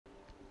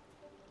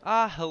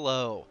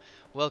Hello.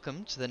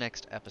 Welcome to the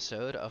next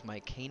episode of my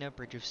Kena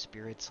Bridge of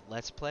Spirits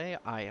Let's Play.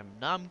 I am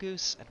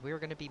Namgoose, and we're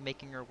going to be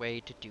making our way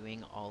to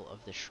doing all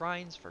of the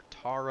shrines for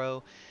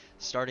Taro,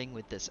 starting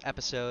with this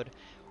episode.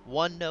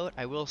 One note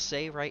I will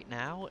say right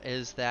now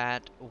is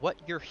that what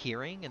you're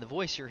hearing, and the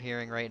voice you're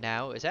hearing right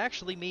now, is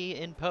actually me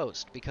in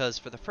post, because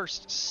for the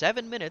first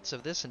 7 minutes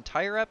of this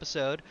entire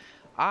episode,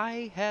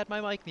 I had my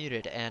mic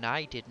muted, and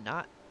I did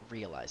not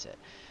realize it.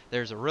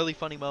 There's a really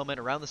funny moment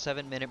around the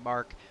 7 minute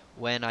mark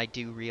when I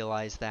do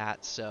realize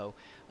that. So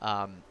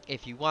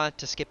if you want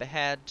to skip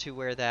ahead to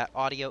where that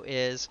audio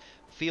is,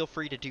 feel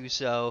free to do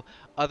so.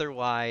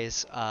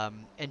 Otherwise,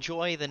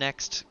 enjoy the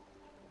next,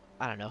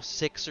 I don't know,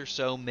 6 or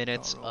so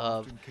minutes Taro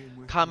of often came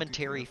with me to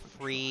care for the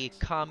commentary-free shrines.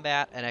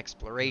 combat and He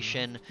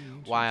exploration loved the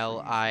ancient while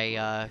trees that I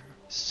grow here,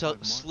 so so I marked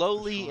the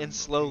slowly and shrine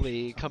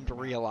slowly locations on come the to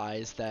map.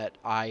 realize that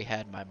I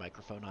had my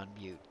microphone on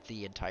mute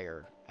the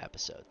entire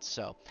episode.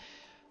 So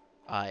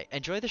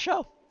enjoy the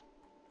show.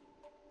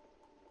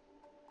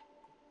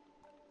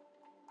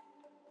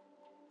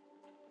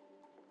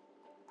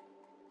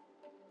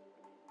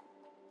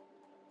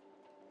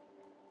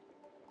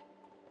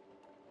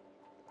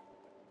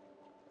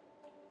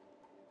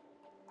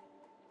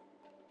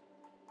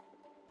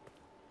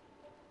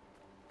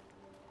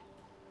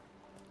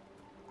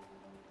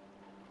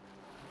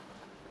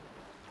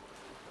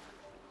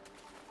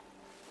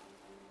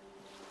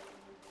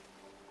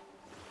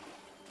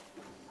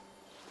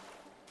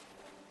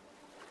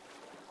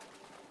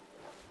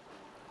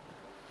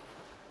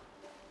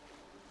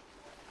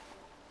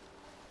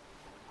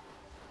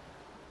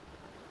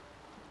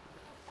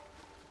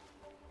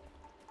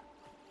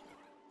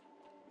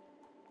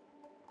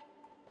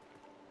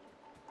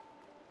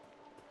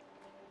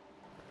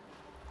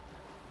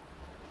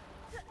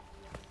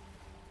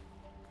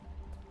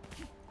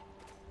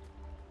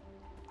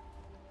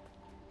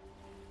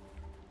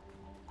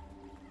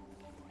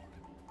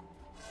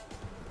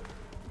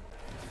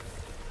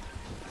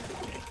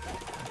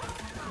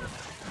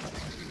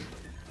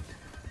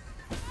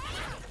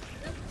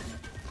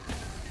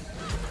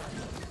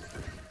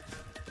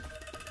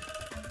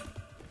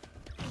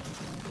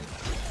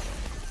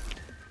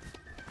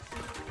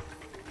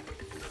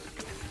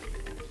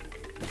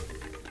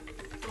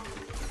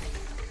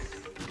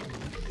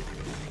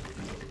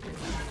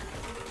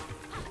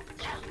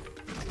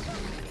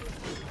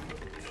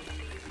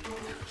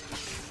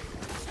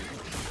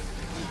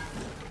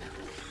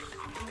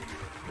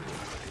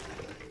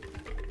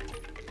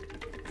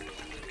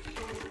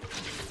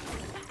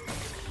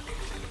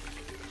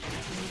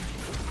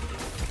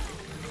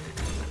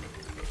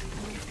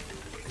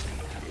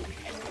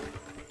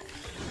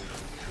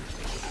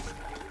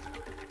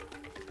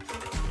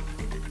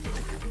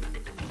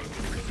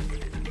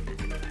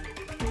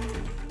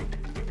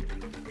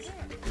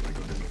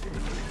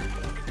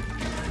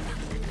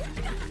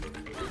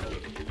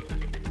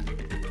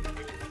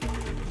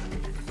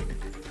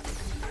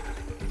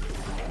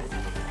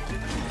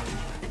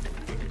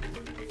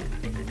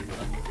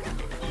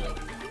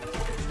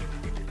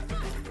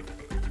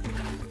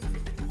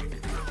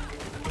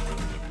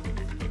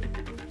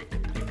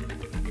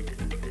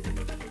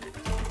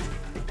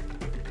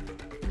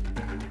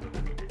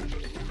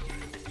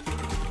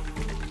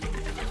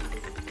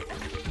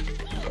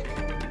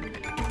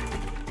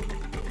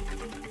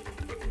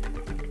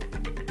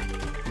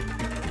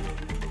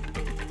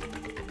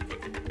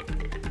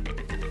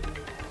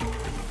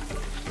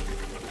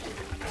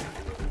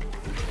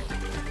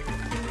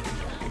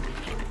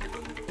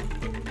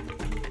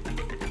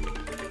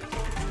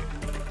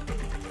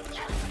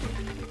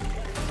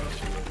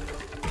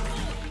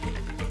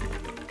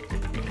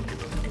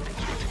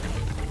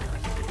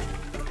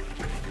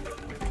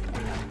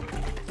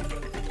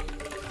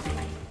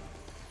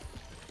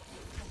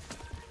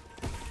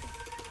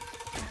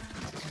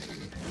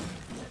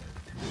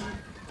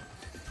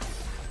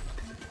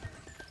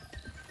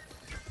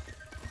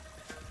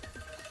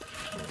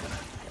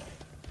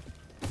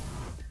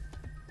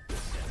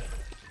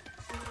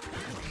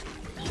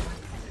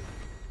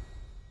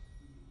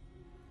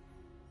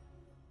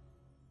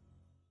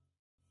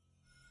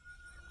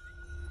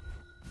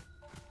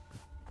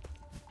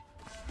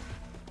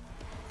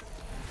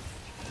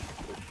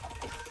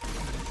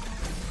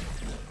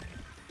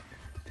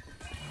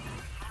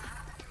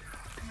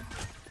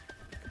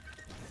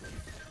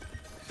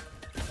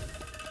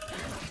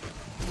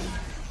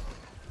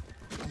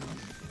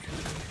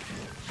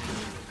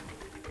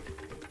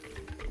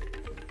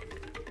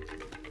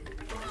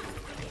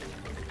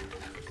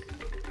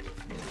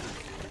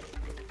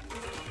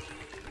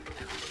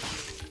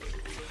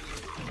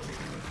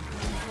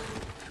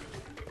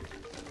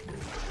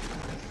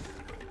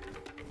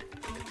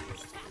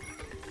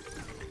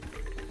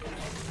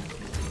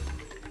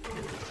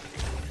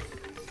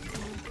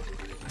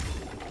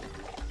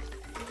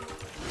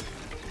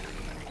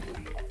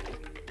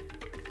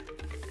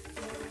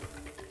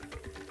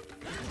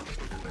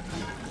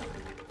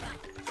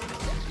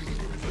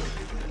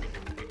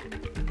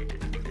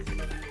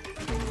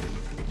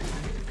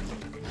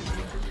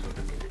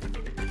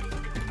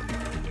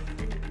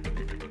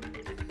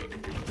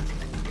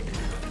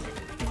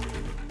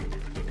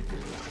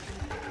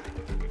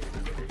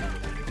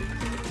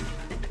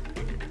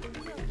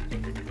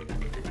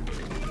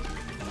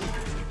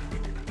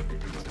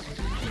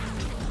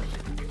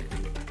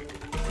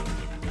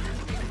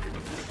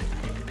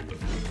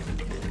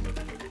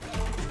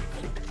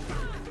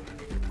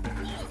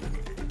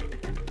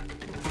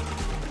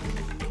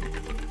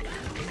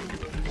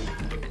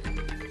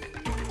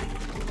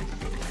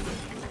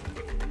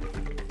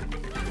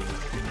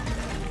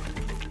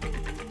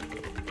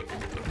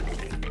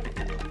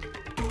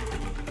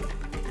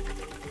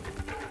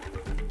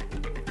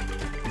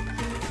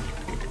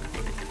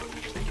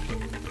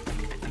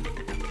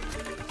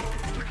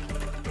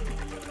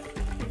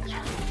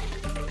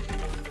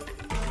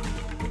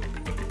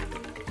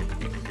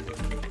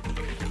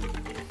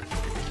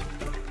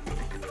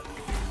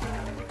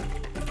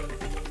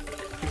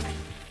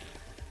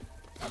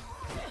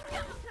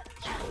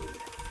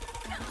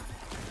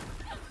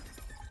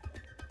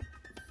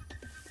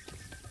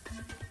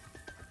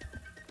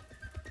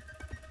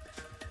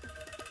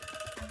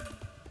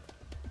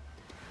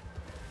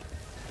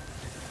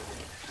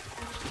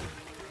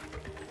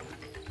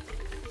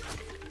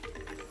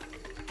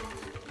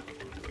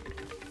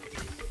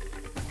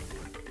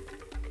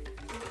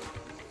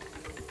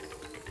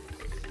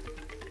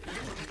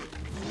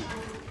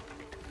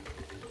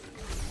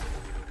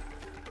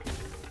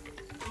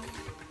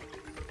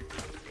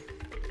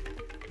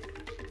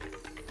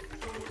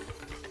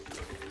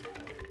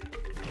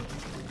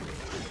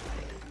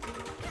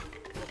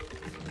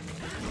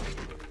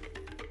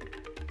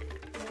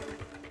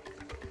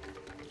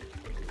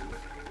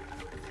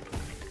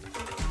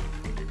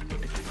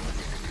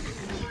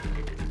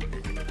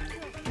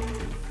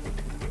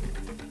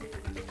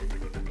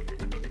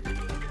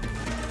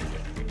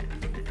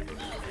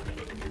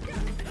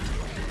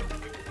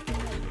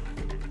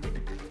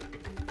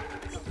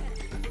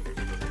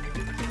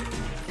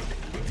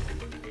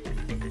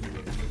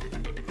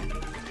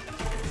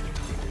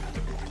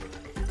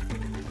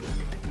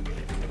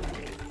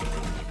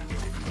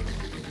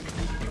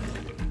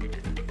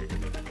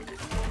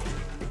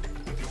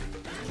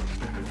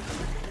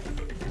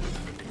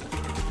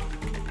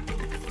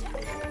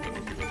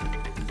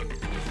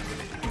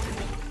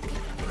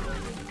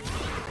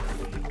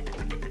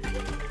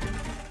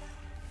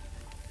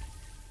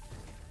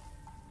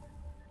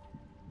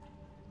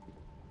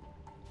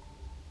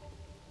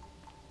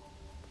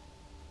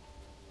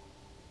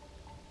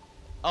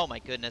 Oh my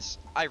goodness,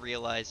 I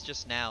realized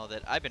just now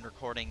that I've been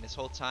recording this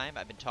whole time,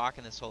 I've been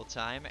talking this whole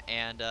time,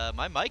 and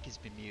my mic has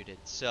been muted,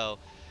 so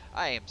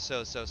I am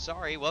so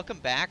sorry. Welcome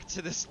back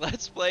to this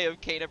Let's Play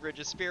of Kena Bridge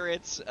of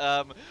Spirits.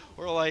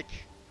 We're like,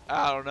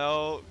 I don't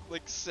know,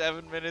 like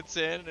 7 minutes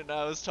in, and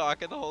I was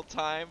talking the whole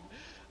time.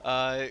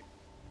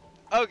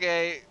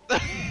 Okay.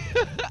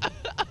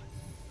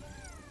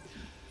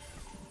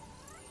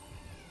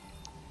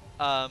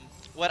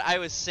 What I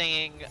was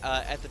saying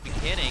at the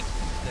beginning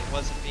that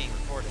wasn't being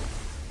recorded.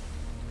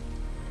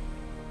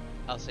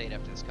 I'll say it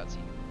after this cutscene.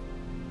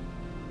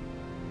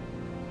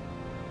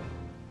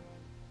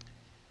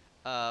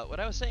 What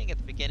I was saying at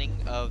the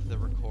beginning of the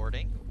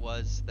recording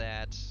was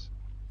that,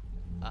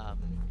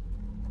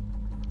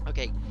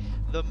 okay,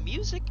 the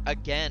music,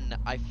 again,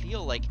 I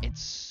feel like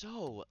it's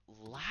so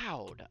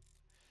loud.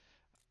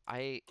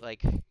 I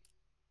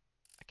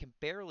can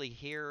barely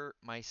hear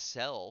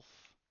myself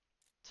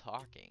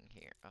talking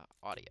here.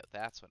 Audio,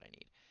 that's what I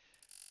need.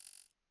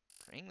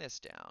 Bring this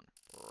down,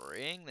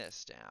 bring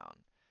this down,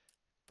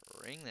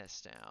 bring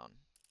this down.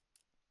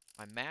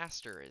 My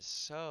master is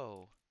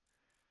so...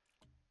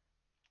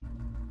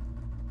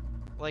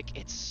 Like,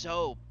 it's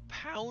so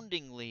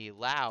poundingly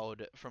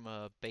loud from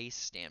a bass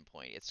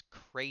standpoint. It's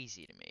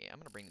crazy to me. I'm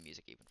gonna bring the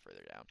music even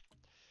further down.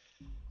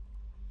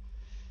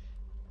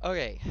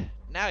 Okay,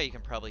 now you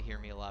can probably hear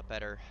me a lot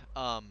better.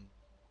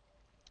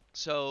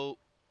 So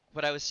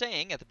what I was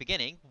saying at the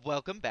beginning,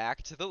 welcome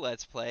back to the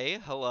Let's Play.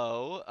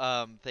 Hello.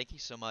 Thank you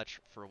so much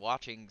for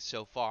watching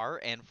so far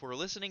and for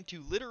listening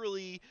to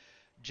literally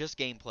just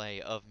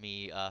gameplay of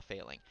me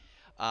failing.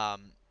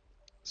 Um,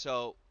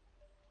 so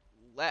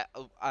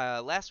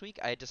last week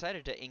I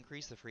decided to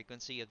increase the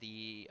frequency of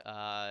the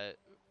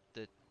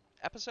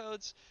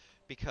episodes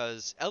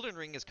because Elden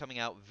Ring is coming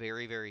out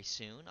very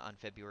soon on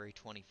February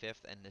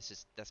 25th, and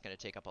that's going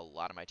to take up a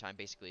lot of my time.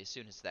 Basically, as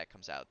soon as that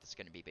comes out, that's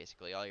going to be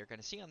basically all you're going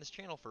to see on this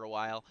channel for a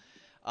while.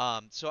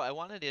 So I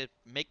wanted to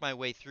make my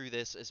way through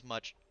this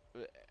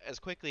as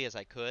quickly as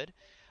I could.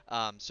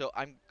 So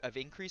I've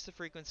increased the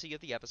frequency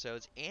of the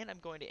episodes, and I'm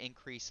going to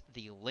increase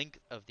the length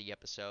of the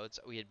episodes.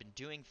 We had been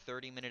doing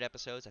 30-minute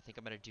episodes. I think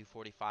I'm going to do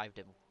 45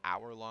 to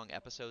hour-long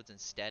episodes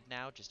instead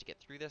now, just to get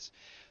through this.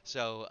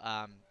 So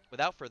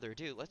without further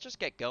ado, let's just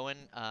get going.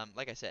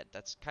 Like I said,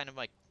 that's kind of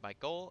my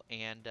goal,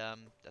 and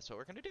that's what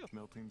we're going to do.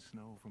 Melting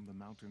snow from the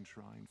mountain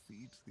shrine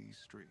feeds these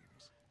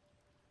streams.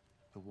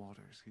 The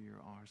waters here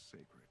are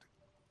sacred.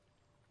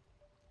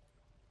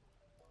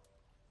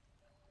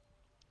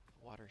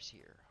 The waters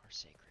here are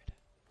sacred.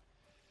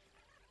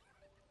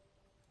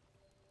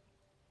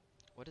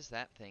 What is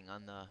that thing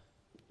on the...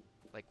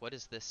 Like, what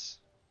is this?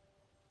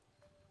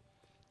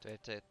 Do I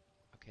have to...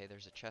 Okay,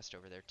 there's a chest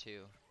over there,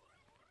 too.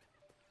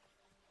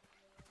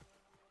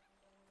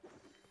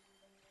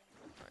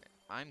 Alright,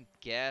 I'm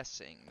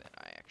guessing that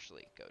I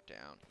actually go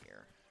down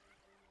here.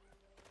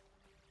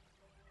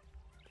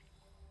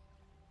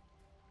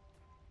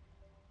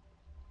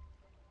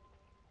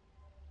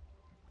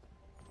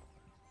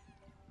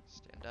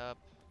 Stand up.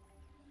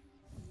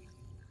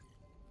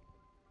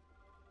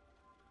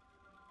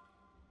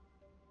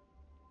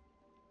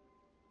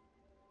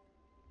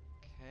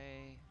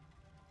 Okay.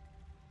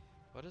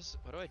 What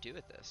do I do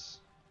with this?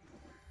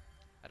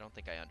 I don't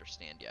think I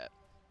understand yet.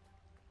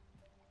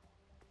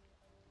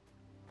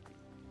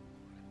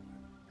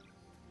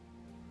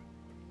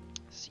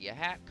 See a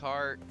hat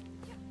cart.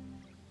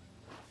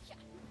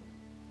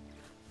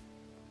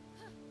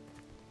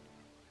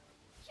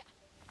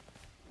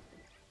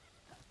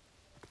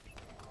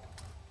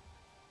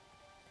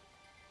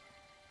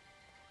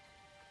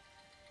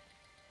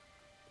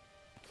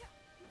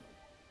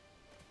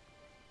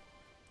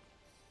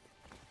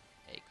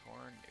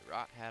 Acorn, new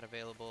rot hat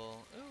available.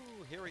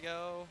 Ooh, here we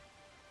go.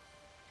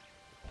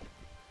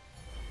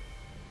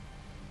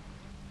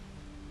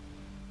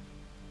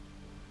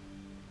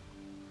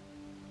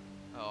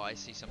 Oh, I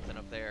see something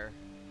up there.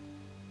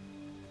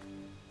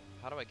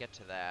 How do I get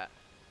to that?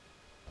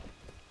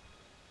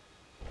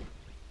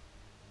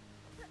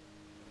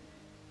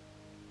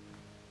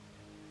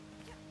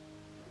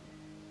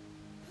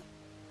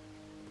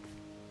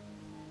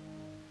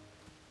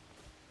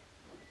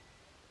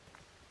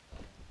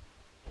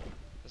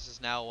 This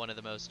is now one of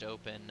the most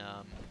open,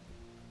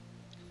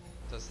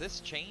 does this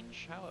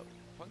change how it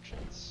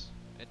functions?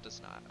 It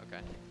does not,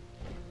 okay.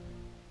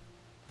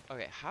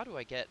 Okay, how do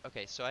I get...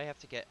 Okay, so I have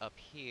to get up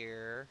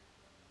here.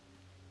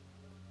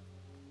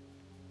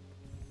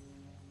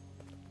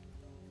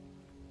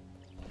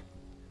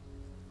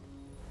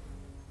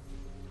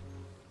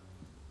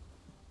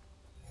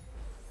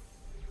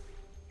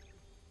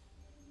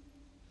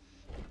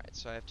 Alright,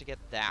 so I have to get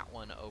that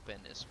one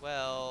open as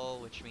well,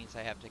 which means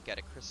I have to get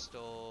a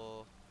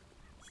crystal.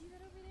 See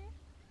that over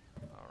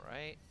there?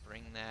 Alright,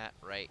 bring that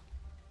right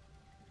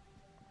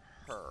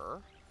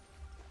her.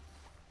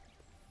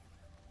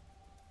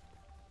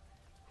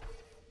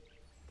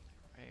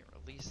 Alright,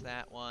 release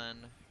that one.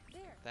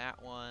 There.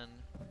 That one.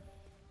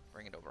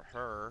 Bring it over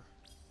her.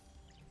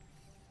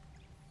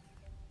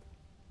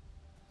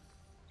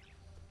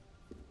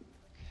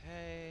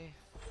 Okay.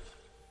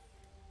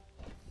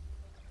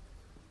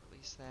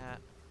 Use that,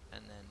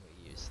 and then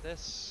we use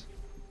this.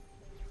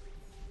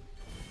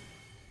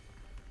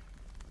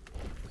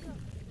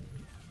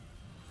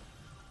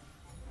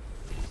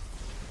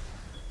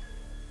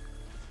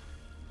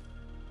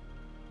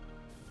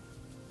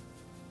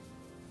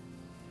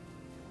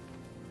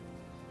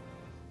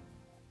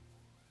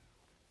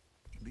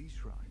 These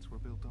shrines were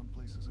built on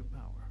places of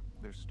power.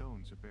 Their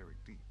stones are buried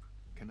deep,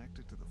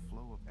 connected to the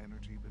flow of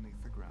energy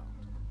beneath the ground.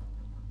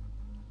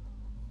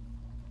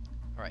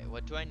 Alright,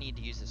 what do I need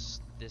to use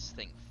this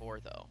thing for,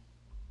 though?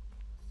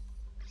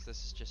 Because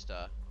this is just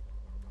a...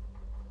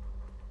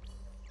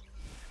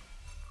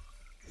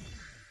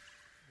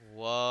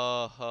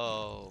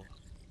 Whoa!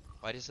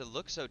 Why does it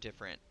look so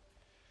different?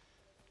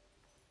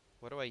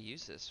 What do I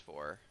use this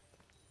for?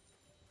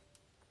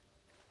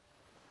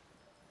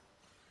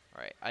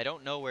 Alright, I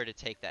don't know where to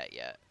take that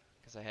yet,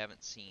 because I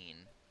haven't seen.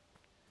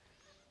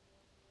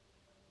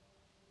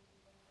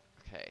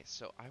 Okay,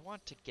 so I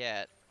want to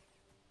get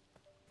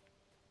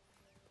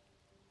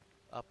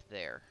up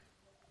there.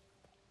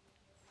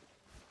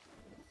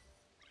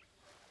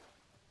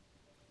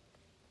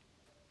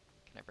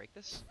 Can I break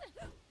this?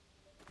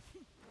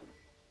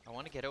 I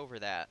want to get over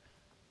that.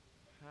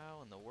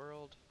 How in the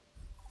world?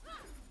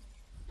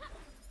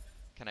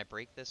 Can I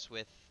break this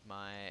with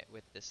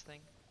this thing?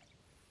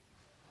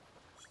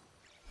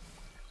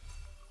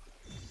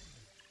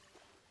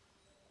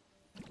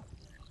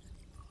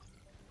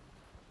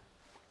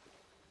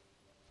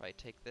 If I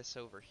take this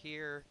over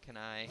here, can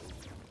I?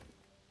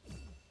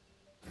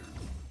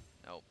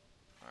 Nope.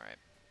 Alright.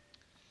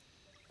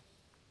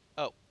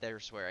 Oh,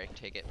 there's where I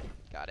take it.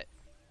 Got it.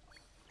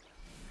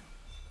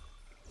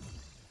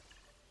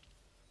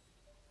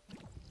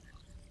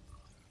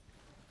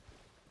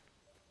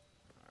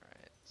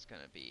 Alright, it's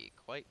gonna be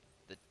quite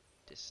the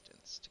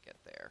distance to get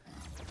there.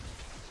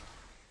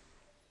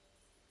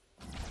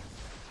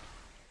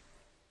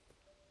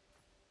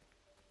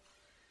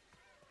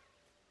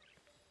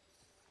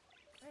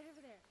 Right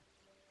over there.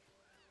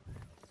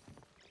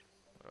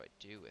 What do I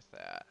do with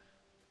that?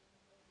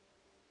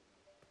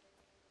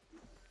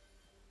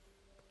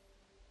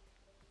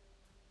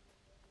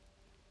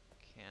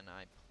 Can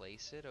I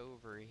place it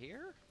over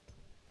here?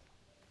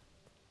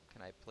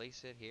 Can I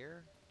place it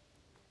here?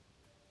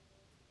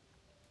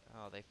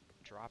 Oh, they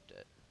dropped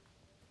it.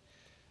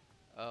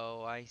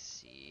 Oh, I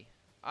see.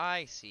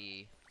 I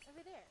see.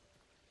 Over there.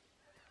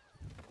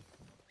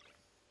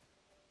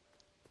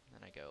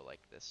 Then I go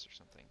like this or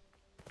something.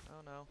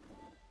 Oh no.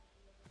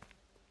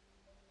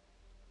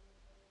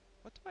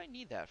 What do I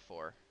need that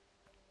for?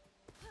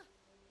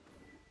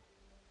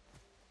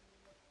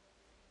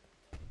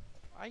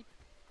 I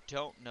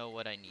don't know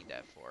what I need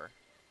that for.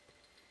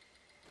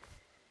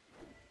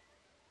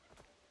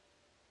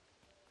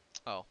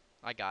 Oh,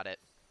 I got it.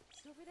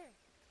 It's over there.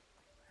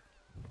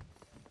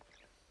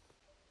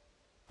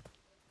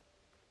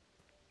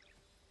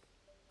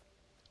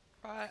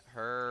 Right,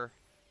 her.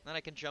 Then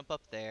I can jump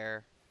up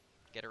there,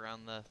 get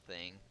around the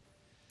thing.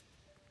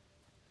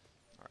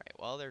 Alright,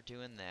 while they're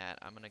doing that,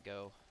 I'm gonna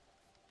go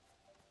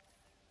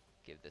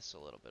give this a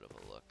little bit of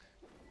a look.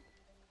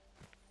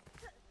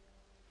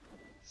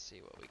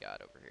 See what we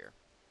got over here.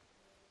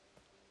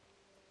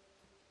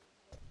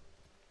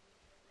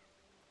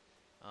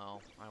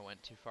 Oh, I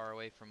went too far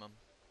away from him.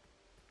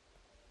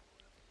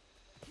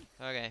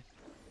 Okay.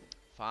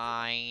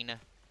 Fine.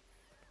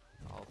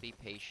 I'll be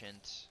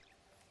patient.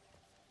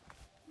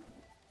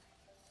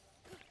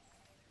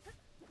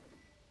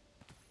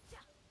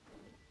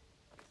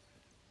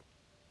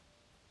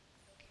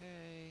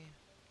 Okay.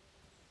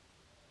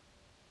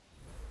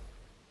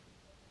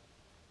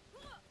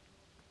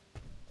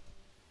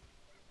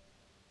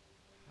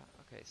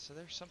 Okay, so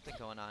there's something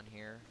going on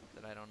here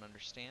that I don't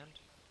understand.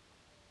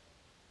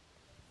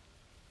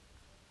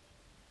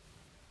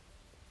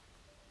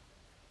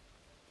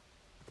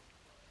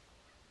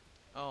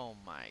 Oh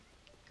my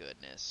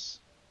goodness.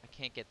 I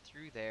can't get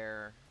through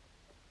there.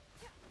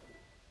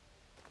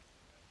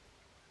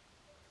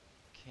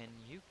 Can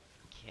you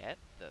get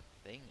the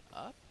thing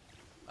up?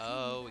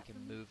 Oh, we can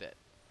move it.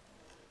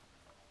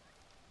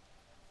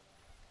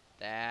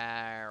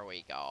 There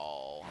we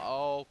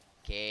go.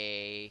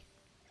 Okay.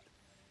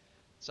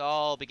 It's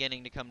all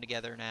beginning to come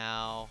together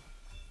now.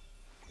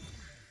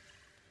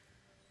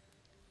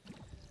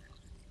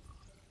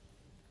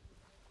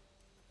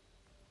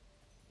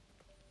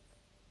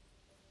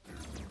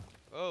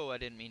 Oh, I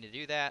didn't mean to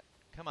do that.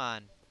 Come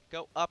on.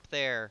 Go up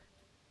there.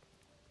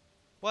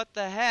 What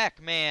the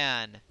heck,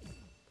 man?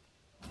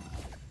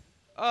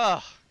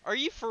 Ugh. Are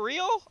you for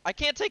real? I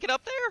can't take it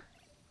up there?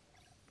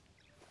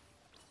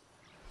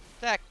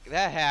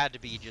 That had to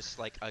be just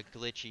like a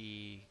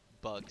glitchy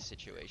bug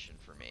situation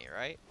for me,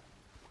 right?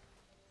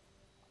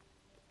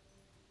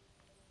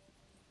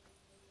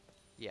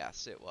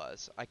 Yes, it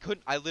was.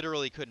 I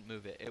literally couldn't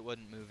move it. It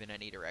wouldn't move in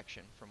any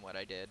direction from what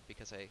I did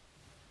because I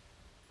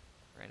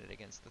ran it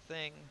against the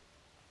thing.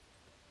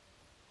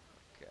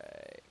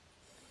 Okay.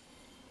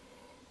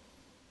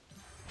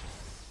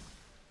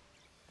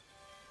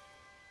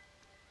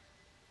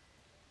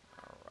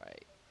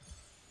 Alright.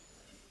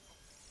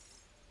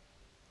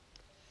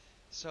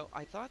 So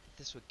I thought that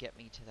this would get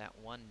me to that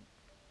one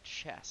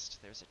chest.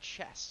 There's a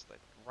chest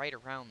like right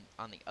around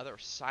on the other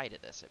side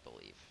of this, I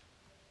believe.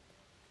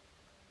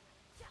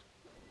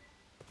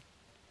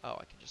 Oh,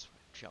 I can just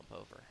jump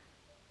over.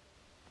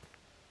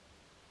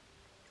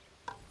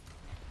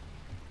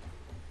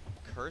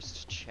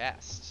 Cursed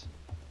chest.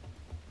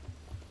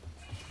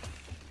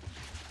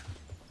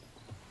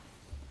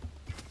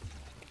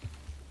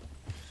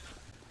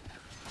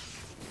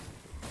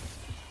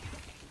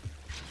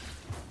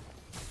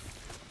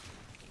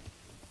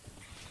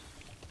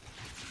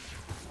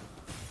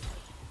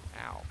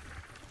 Ow.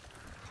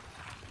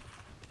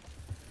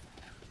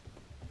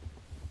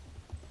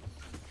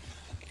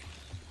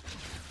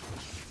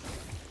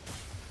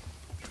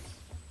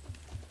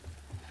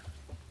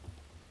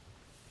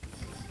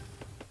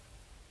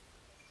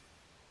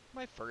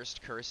 My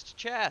first cursed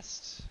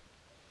chest.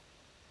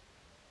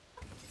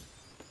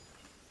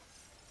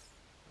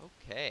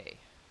 Okay.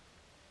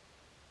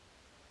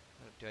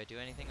 Do I do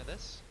anything with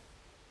this?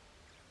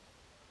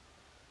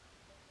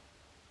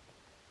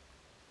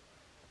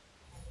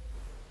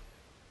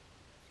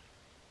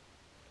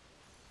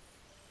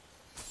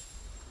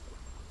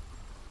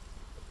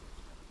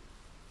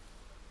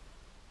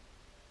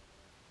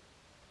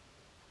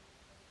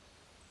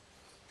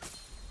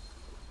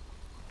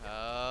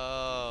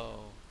 Oh.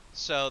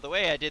 So the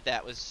way I did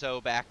that was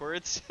so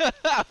backwards.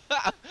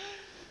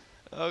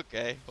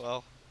 Okay,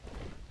 well,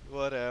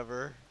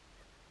 whatever.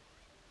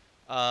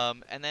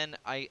 And then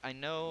I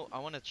know I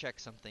want to check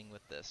something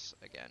with this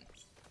again.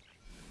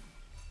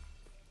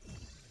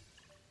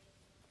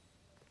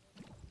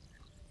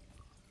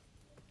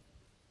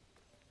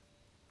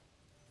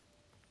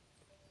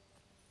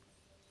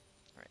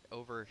 All right,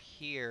 over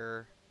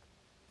here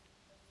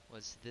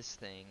was this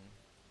thing.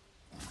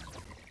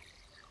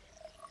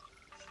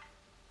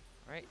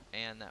 All right,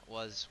 and that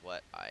was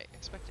what I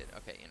expected.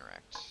 Okay,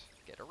 interact.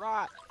 Get a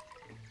rot.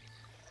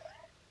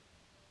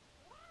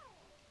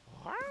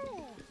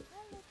 Wow.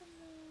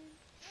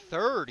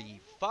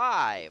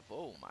 35.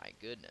 Oh my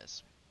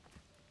goodness.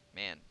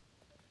 Man.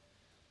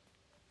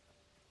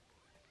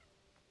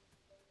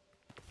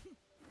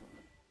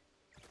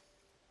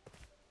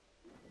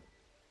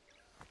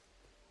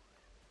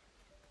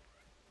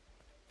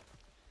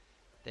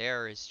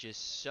 There is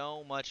just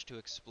so much to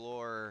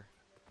explore.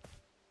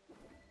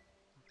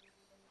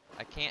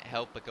 I can't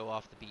help but go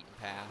off the beaten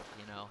path,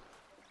 you know.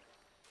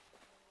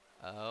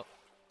 Oh.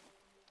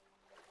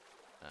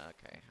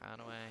 Okay, how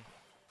do I...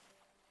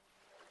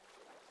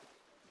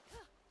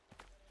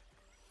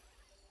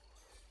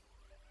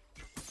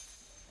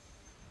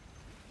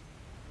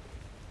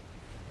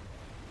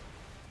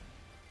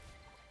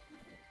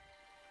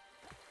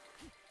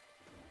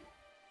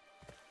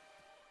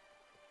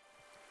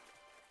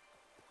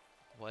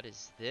 What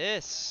is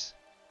this?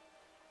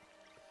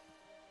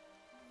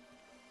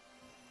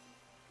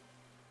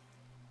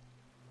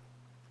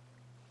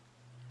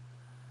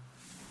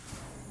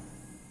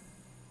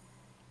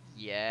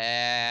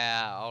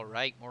 Yeah,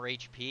 alright, more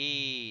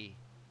HP.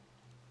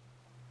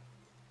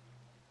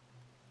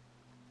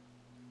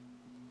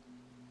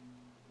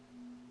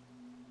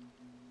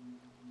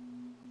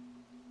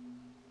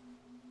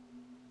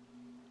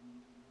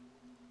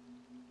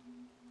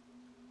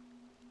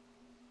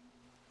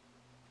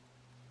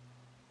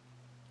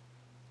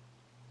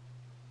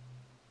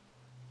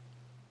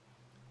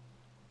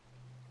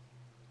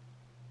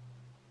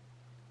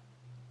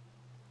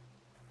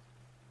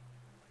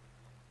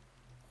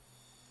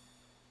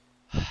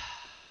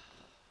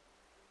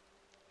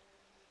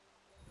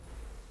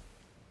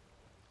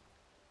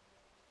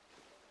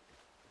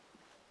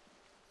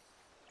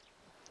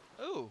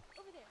 Ooh.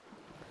 Over there.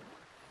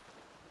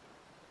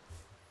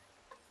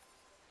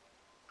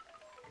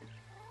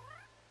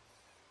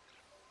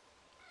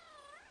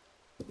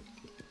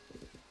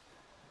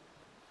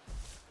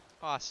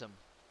 Awesome.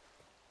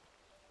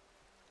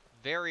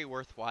 Very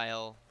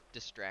worthwhile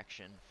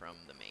distraction from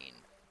the main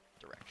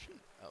direction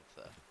of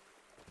the...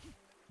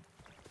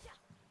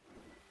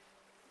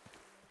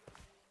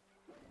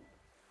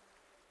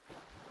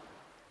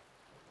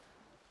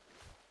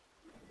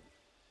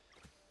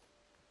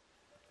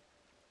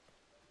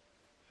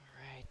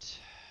 Alright.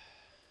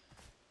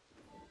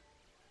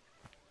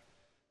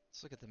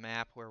 Let's look at the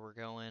map where we're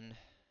going.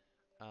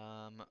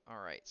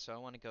 Alright, so I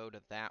want to go to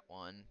that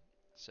one.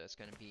 So it's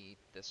going to be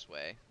this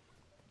way.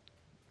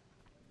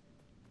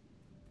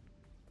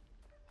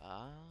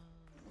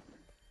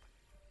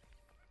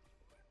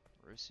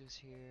 Rusu's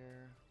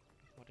here.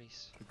 What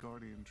is... The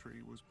guardian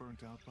tree was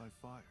burnt out by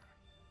fire,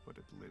 but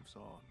it lives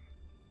on.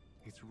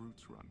 Its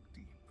roots run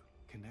deep,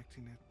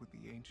 connecting it with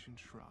the ancient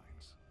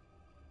shrines.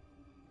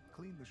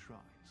 Clean the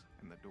shrines,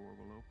 and the door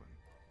will open.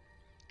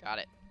 Got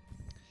it.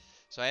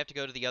 So I have to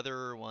go to the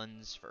other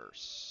ones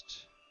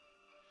first.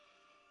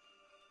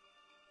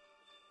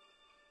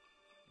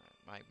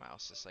 My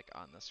mouse is like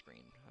on the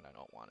screen, and I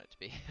don't want it to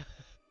be.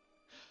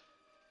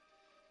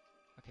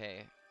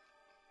 Okay.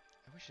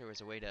 I wish there was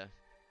a way to...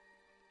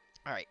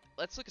 Alright,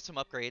 let's look at some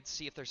upgrades,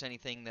 see if there's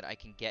anything that I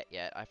can get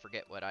yet. I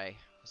forget what I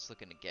was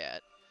looking to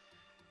get.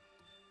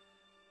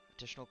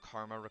 Additional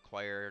karma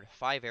required.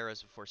 5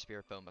 arrows before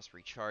spirit bow must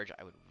recharge.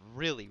 I would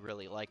really,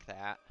 really like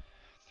that.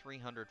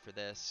 300 for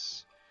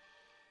this.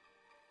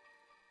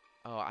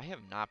 Oh, I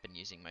have not been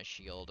using my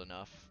shield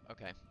enough.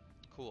 Okay,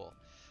 cool.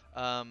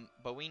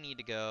 But we need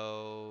to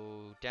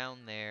go down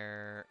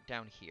there,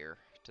 down here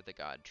to the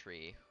god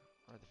tree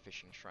or the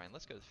fishing shrine.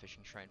 Let's go to the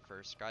fishing shrine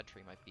first. God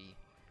tree might be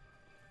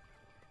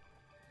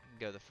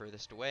go the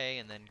furthest away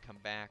and then come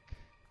back.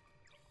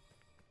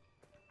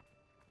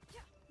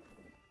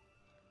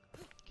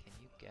 Can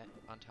you get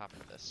on top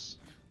of this?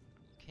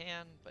 You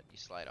can, but you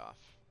slide off.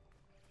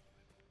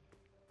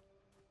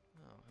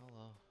 Oh,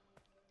 hello.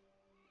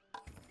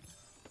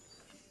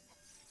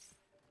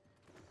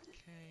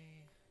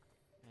 Okay.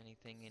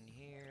 Anything in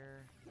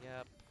here?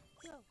 Yep.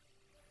 Go.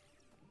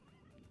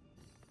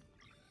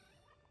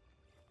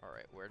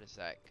 Alright, where does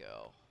that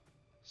go?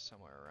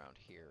 Somewhere around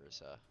here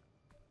is a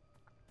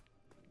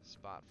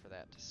spot for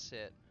that to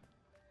sit.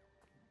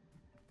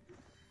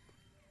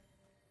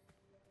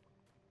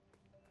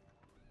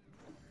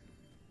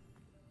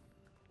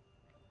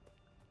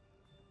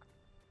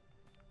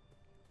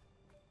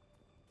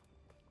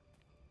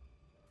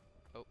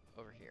 Oh,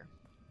 over here.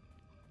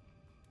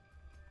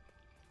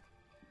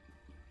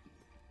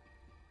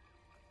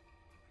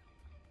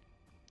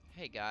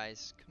 Hey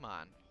guys, come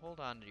on. Hold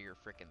on to your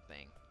frickin'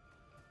 thing.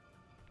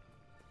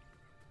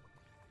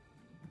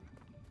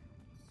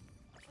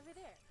 Over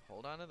there.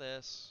 Hold on to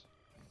this.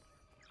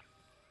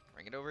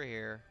 Bring it over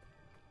here.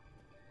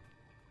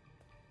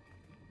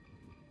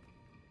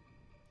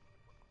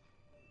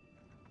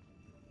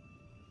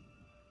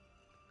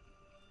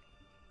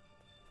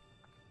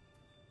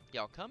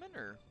 Y'all coming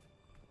or?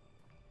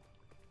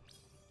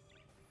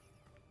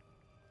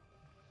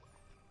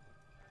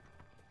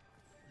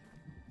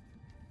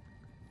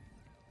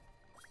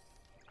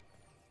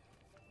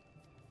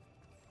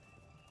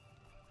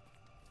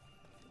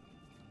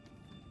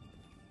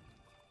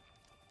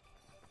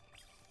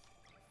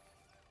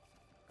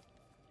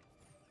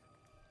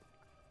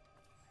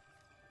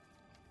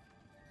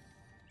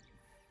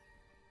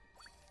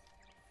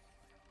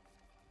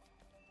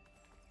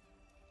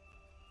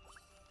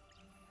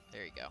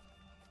 There you go.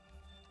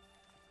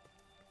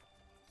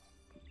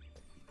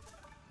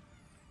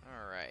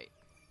 Alright.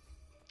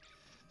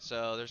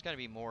 So there's gonna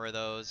be more of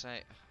those.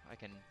 I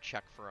can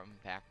check for them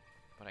back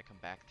when I come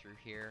back through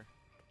here.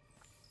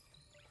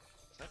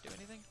 Does that do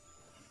anything?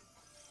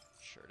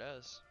 Sure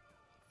does.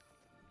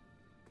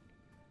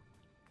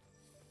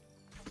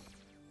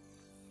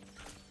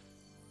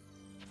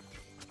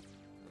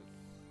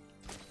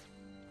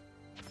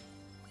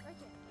 Right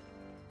there.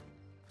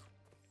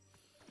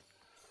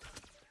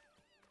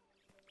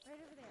 Right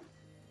over there.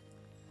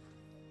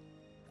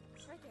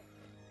 Right there.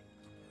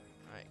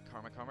 Alright,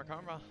 karma, karma,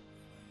 karma.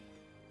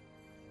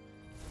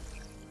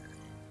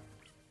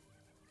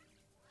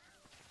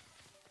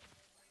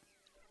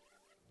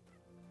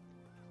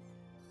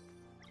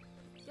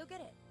 You'll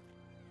get it.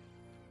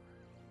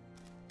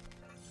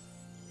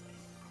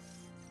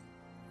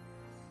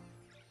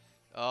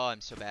 Oh,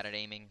 I'm so bad at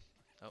aiming.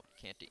 Oh,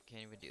 can't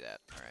even do that.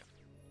 Alright.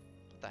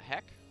 What the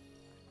heck?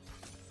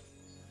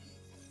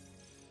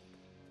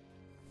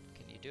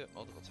 Can you do it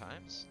multiple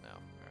times? No.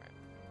 Alright.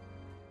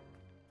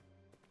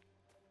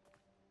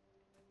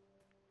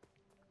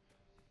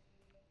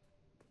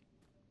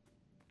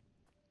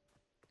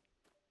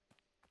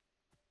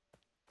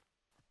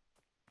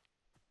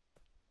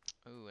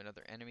 Ooh,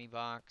 another enemy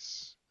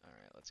box.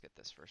 Alright, let's get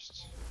this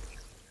first.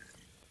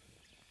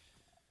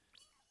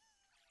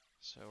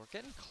 So we're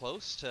getting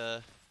close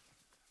to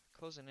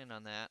closing in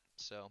on that.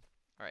 So,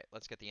 alright,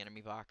 let's get the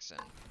enemy box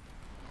and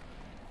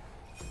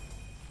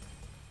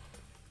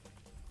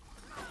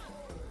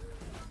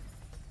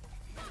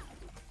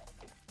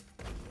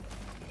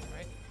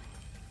alright.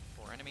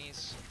 4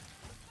 enemies.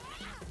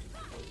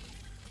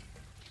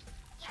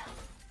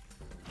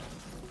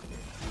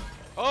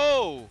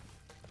 Oh!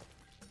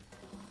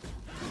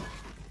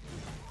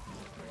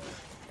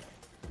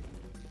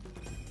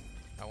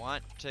 I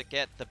want to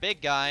get the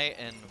big guy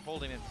and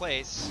hold him in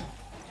place.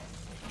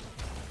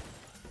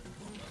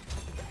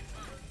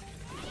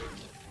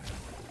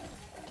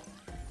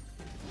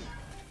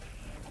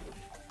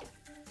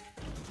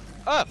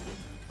 Up!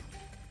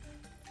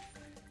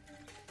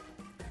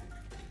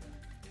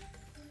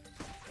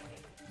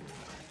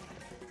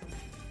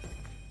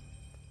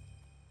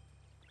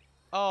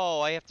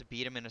 Oh, I have to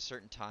beat him in a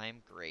certain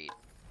time? Great.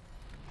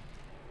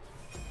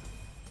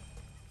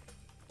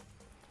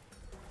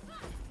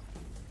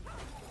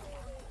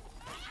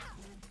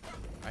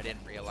 I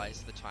didn't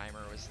realize the timer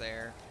was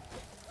there.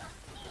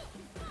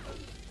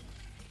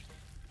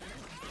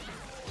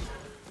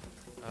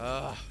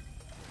 Ugh.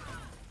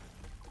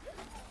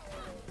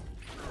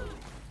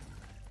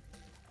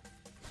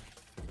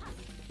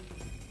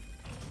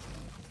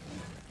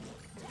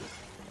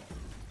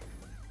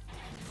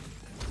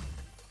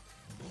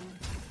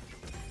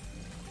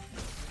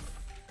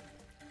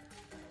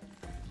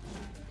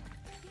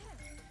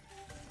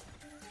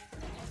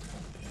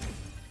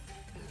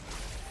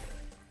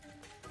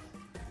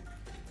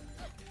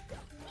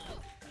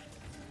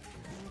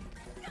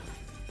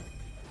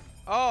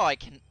 Oh, I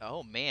can...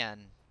 Oh,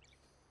 man.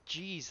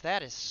 Jeez,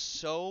 that is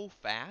so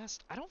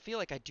fast. I don't feel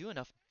like I do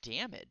enough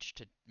damage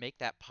to make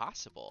that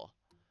possible.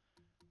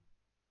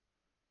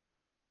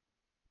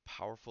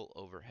 Powerful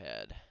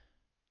overhead.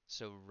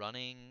 So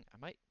running... I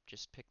might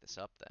just pick this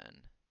up then.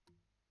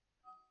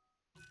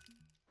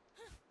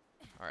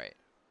 Alright.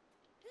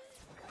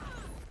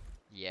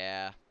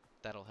 Yeah,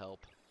 that'll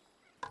help.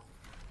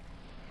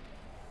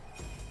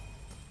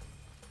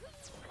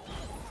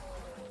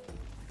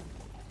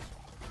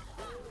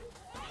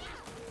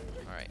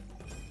 Alright.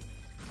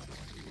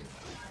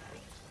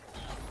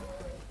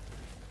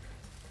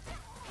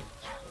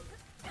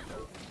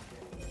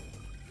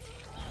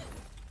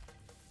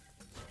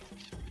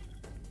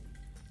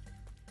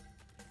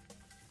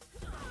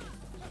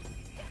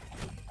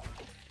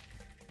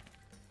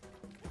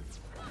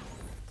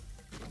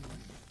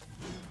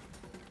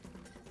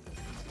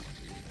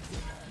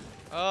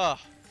 Ugh.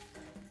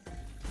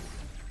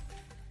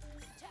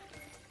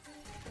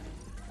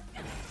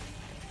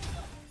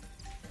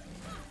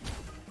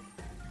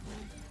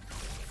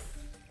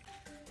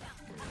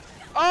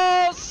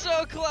 Oh,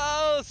 so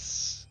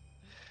close!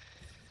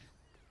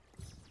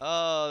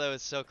 Oh, that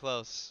was so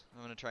close.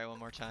 I'm gonna try one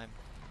more time.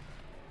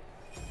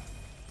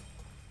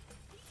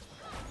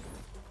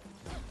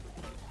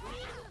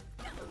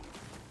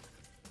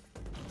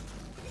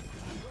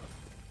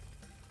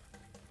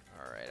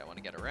 Alright, I want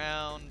to get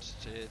around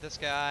to this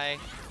guy.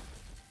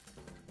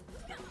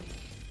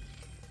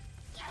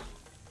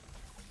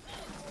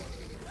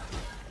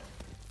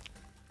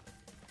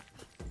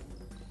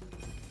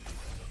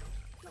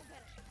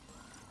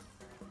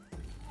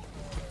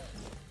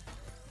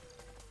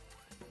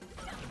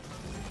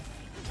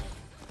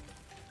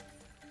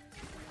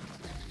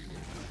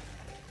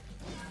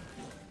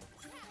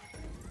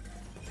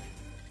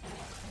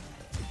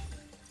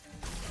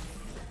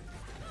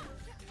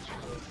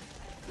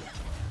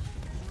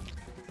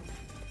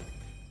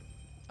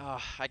 Oh,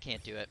 I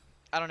can't do it.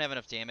 I don't have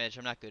enough damage.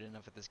 I'm not good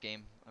enough at this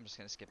game. I'm just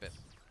gonna skip it.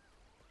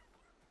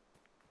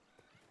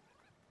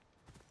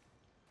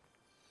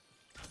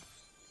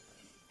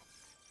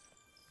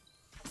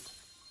 Does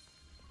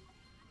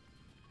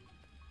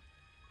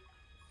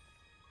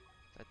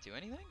that do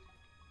anything?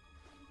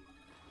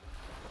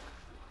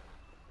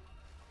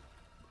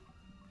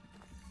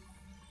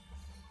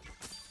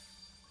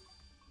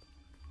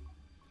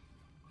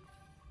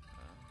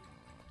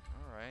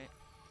 Alright.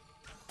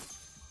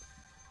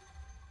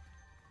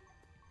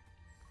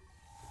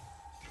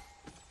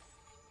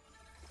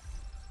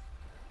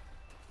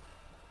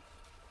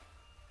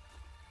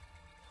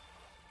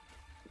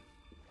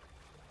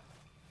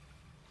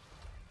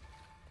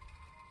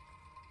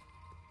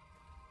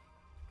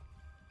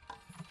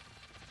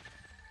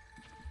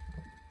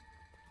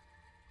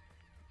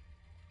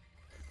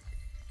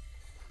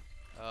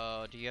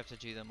 Oh, do you have to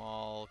do them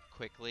all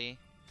quickly?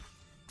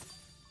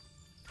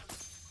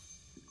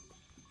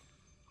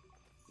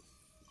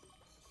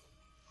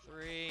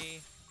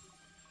 Three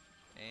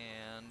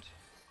and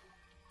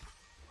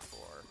 4.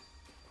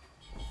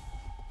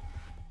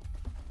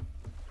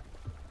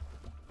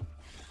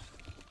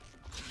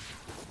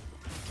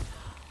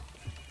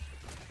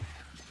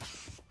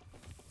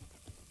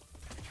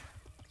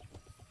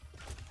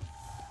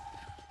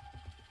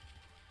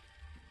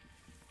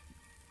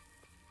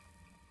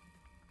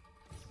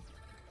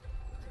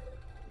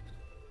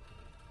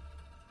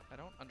 I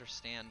don't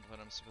understand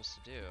what I'm supposed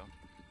to do.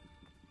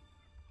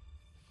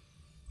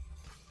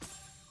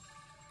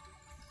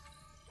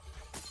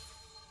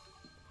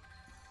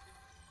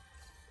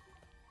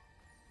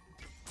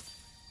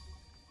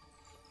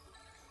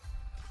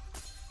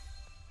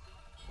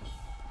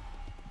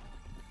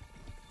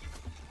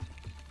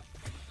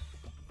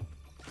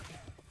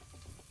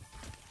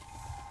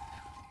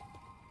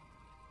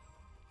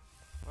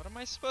 What am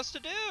I supposed to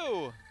do?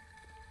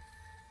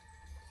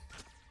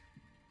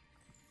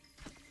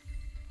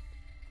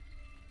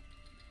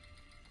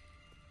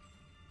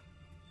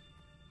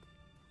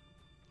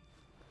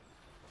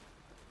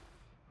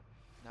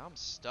 Now I'm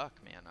stuck,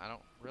 man. I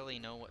don't really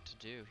know what to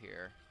do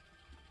here.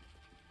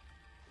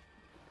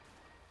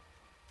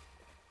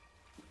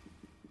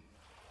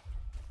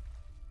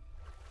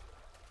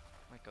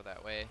 Might go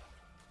that way.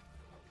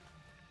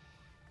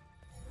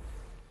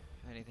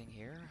 Anything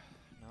here?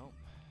 Nope.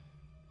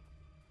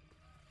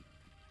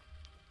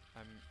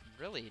 I'm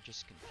really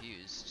just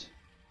confused.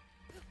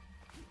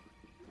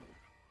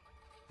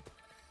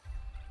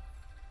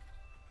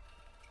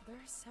 There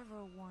are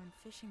several worn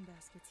fishing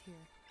baskets here.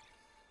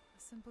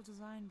 A simple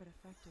design, but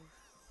effective.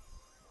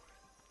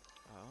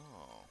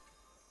 Oh.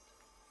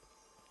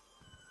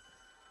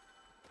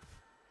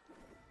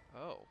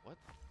 Oh, what?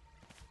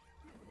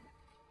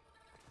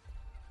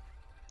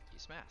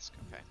 Use mask,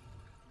 okay.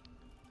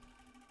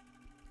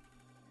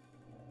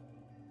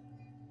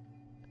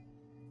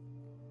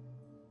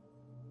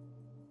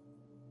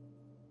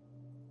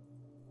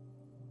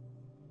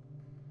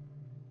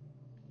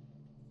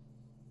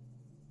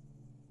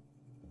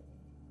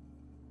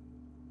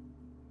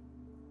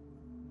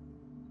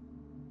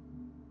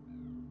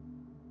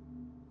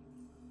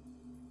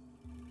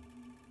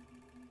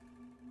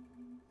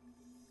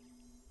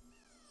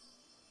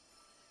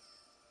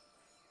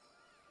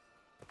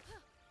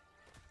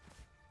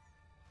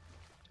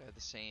 there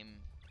the same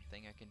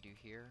thing I can do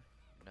here?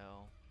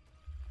 No.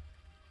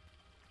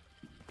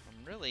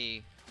 I'm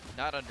really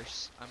not I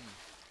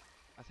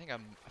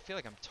feel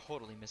like I'm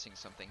totally missing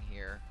something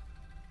here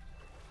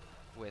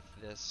with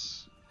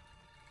this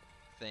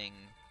thing.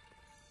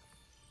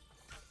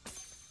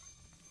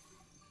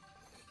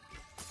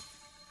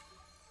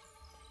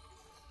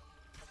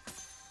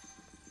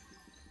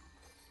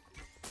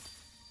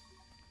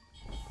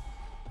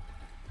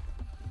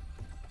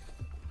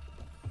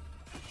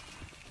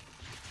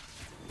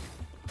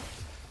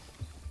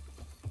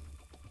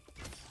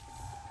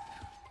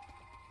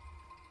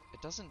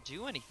 It doesn't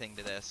do anything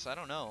to this. I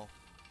don't know.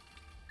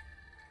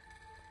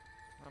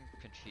 I'm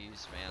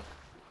confused, man.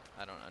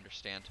 I don't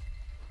understand.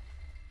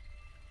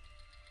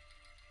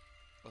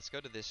 Let's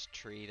go to this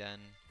tree then,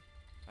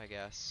 I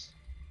guess.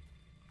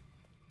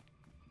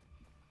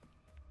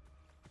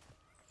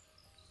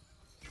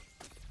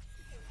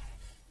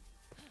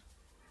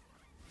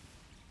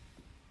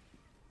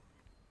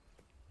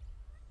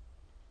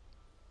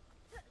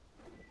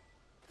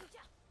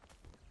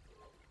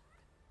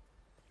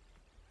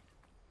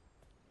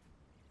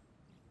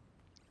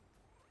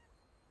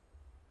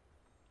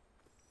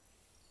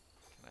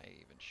 Can I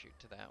even shoot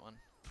to that one?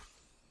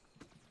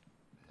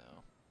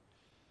 No.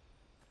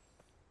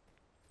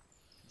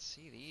 I can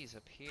see these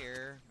up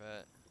here,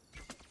 but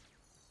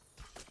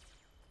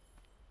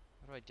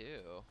what do I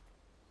do?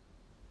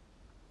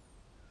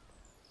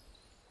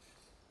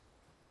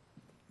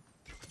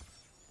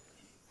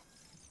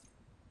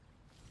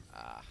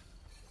 Ah.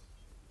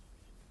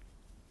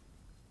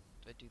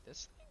 Do I do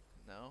this thing?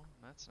 No,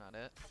 that's not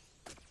it.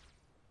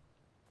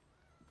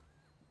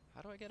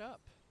 How do I get up?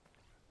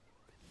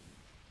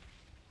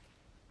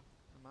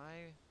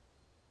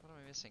 What am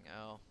I missing?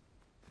 Oh.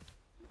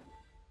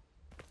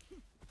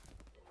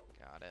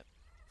 Got it.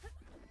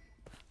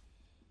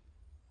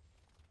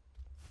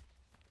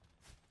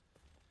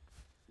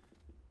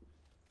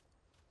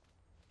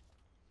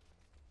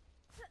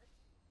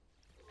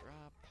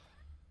 Drop.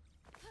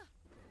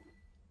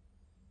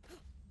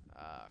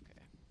 Ah,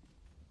 okay.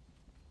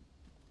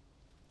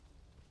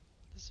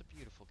 This is a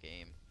beautiful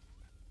game.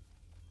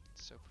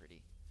 It's so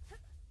pretty.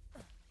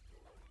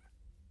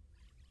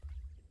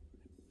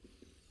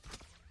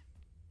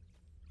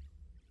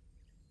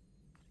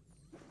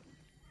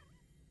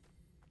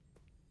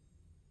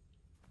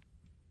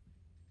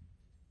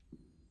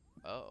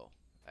 Oh,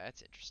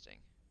 that's interesting.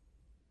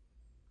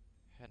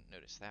 Hadn't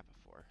noticed that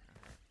before.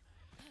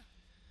 Alright.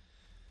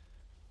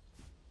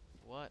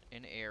 What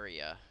an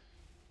area.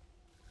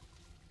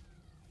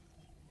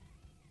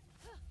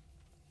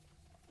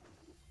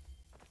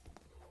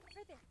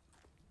 Right there.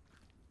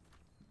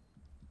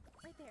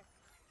 Right there.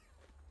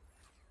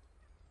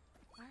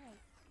 Alright.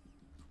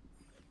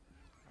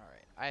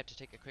 Alright, I have to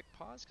take a quick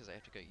pause because I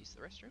have to go use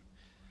the restroom.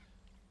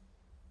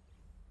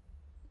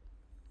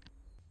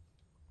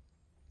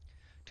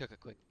 Took a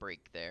quick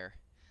break there.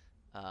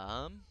 Okay.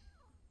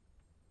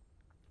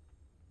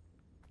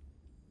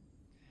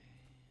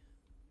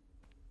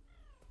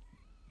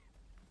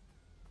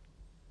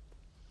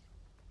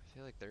 I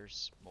feel like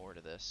there's more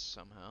to this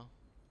somehow.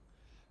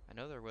 I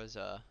know there was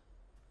a...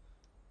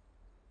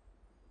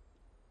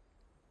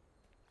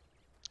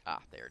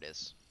 Ah, there it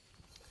is.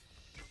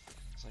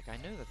 It's like I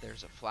know that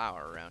there's a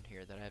flower around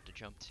here that I have to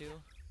jump to.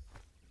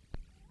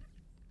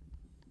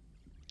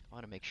 I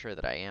want to make sure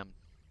that I am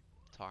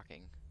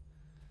talking.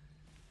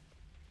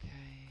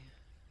 Okay.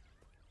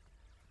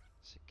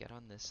 So get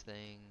on this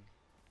thing.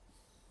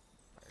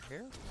 Right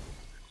here.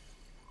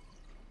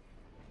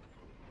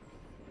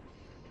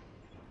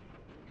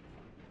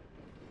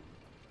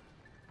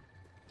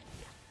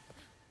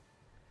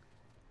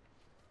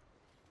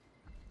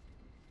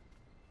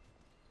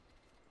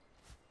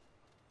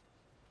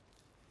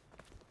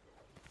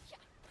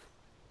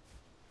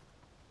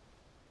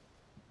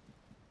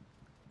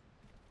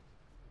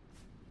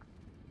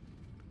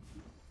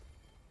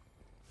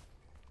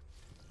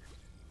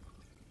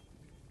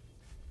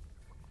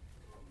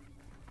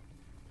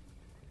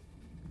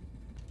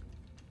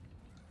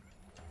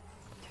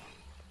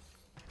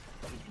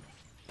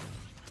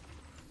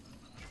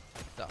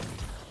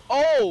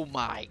 Oh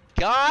my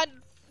god!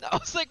 I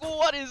was like,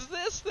 what is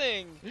this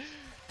thing?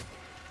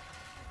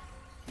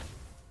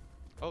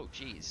 Oh,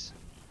 jeez.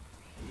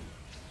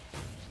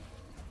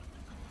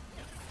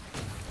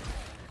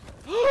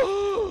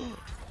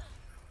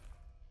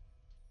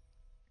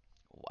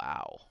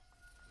 Wow.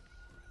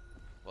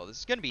 Well, this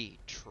is gonna be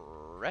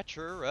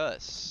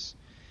treacherous.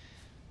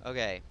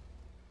 Okay.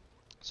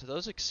 So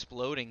those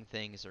exploding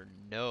things are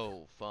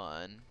no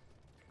fun.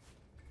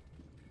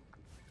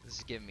 This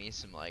is giving me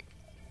some, like,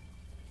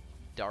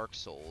 Dark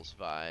Souls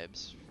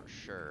vibes, for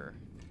sure.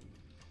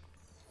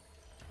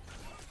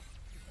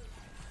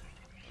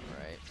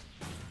 Alright.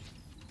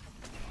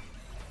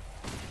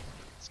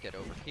 Let's get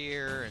over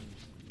here and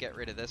get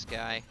rid of this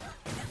guy.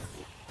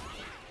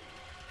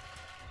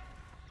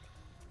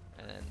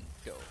 And then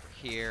go over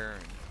here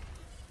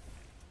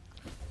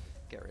and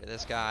get rid of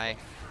this guy.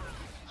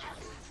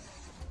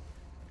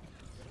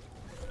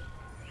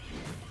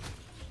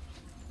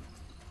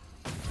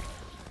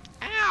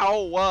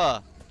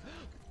 Ow!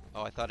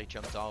 Oh, I thought he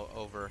jumped all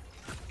over.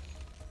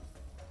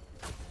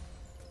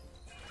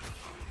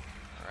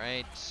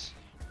 Alright.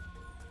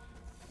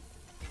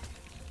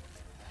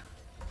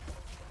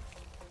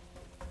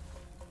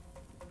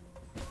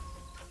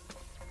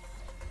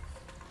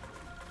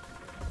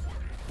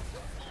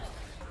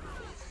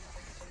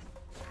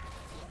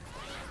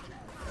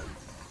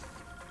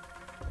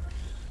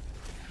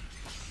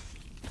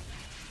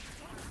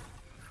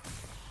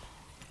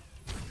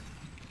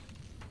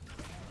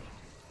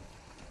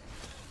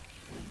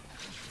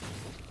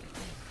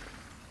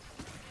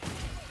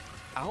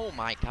 Oh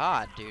my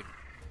god, dude.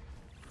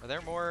 Are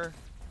there more?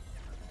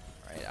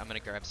 Alright, I'm gonna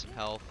grab some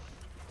health.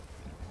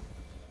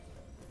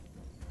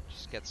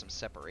 Just get some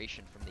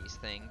separation from these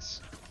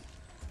things.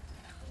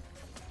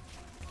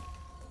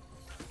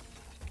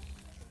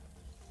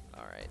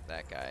 Alright,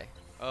 that guy.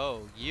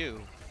 Oh,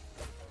 you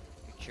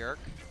jerk.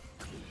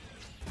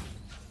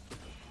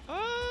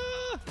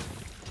 Ah!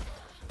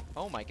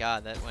 Oh my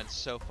god, that went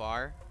so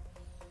far.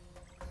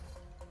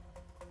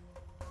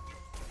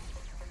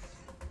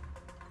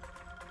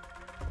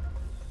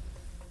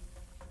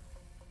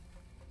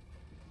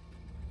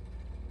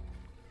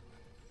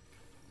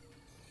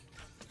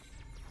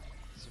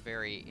 It's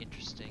very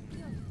interesting.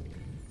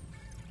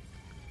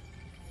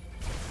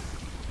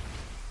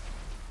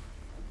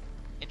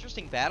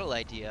 Interesting battle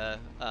idea.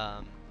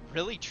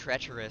 Really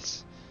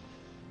treacherous.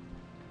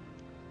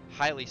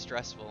 Highly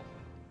stressful.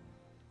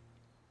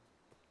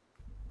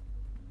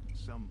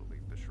 Some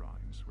believe the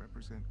shrines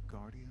represent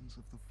guardians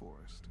of the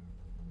forest.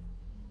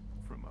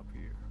 From up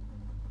here,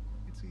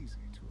 it's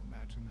easy to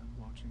imagine them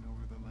watching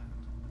over the land.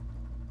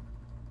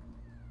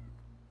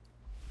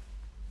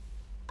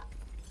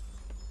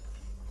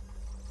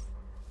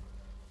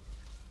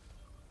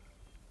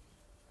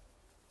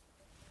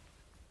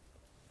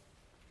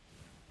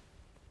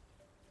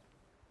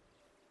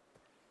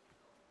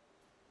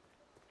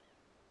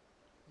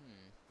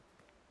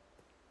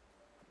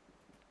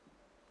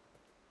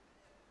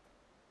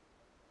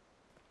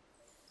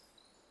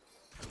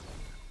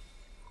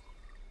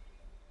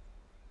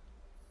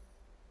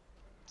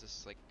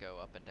 Just like go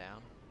up and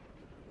down.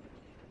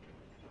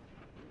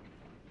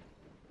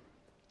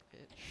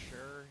 It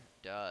sure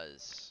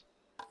does.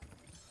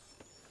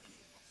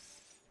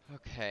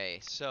 Okay,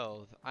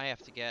 so I have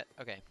to get.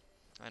 Okay,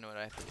 I know what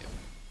I have to do.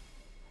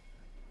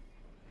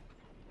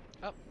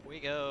 Up we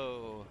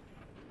go.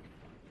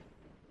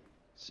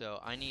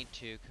 So I need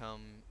to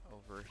come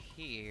over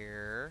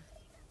here.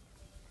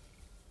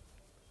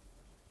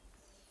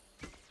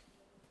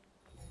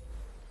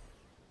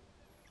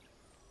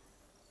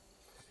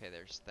 Okay,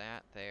 there's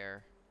that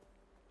there.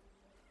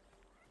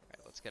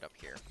 Alright, let's get up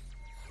here.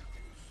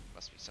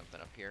 Must be something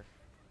up here.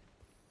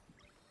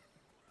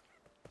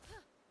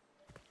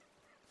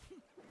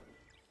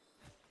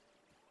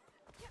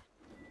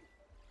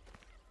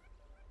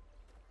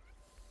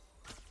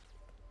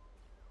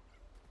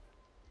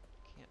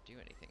 Can't do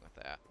anything with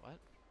that. What?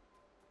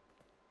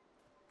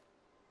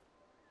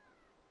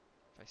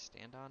 If I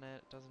stand on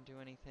it, it doesn't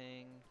do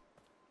anything.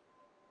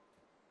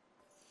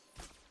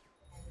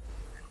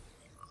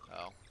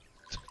 Oh.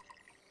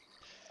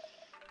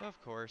 Of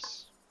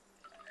course.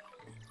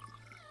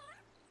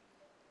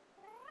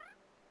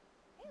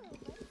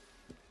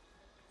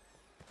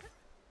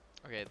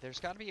 Okay, there's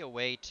got to be a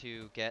way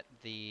to get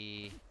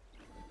the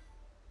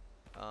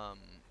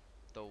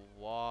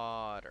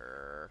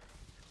water.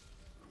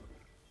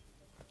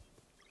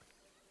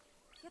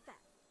 Get that.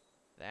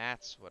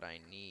 That's what I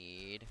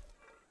need.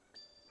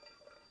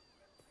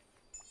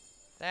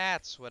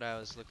 That's what I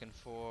was looking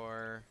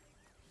for.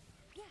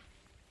 Yeah.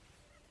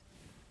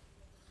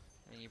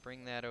 And you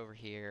bring that over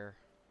here.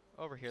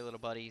 Over here, little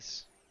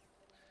buddies.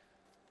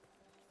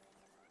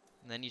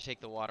 And then you take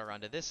the water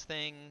onto this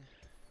thing.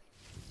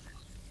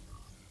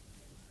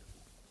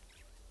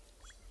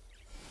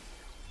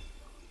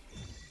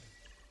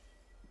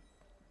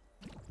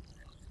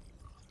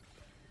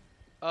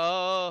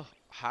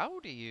 How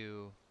do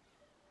you...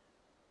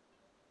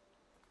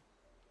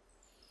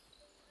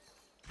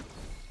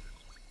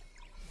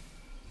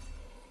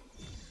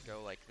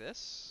 go like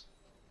this?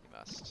 You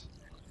must.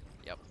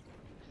 Yep.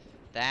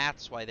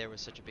 That's why there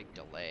was such a big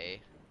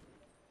delay.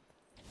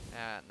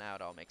 Ah, now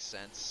it all makes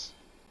sense.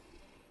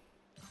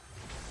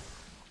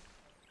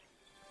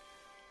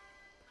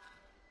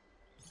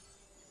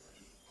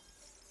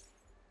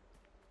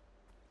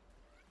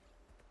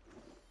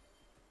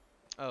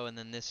 Oh, and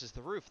then this is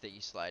the roof that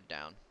you slide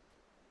down.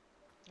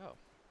 Oh.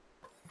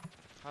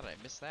 How did I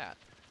miss that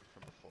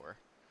from before?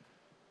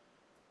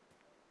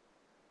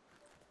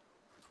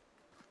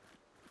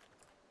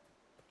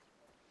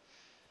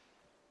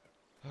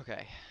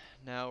 Okay,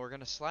 now we're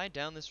gonna slide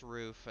down this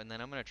roof, and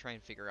then I'm gonna try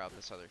and figure out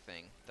this other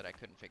thing that I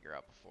couldn't figure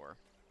out before.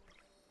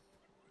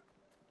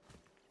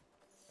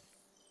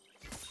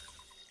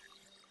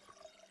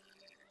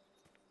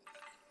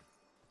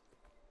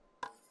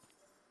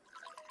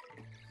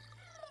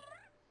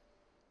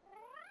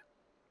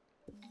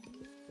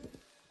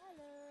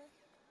 Hello.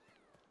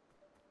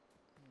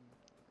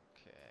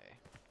 Okay.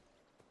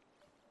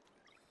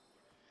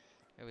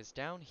 It was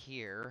down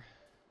here.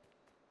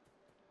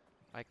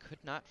 I could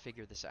not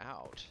figure this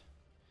out.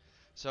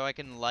 So I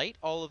can light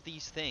all of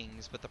these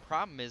things, but the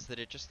problem is that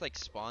it just like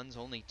spawns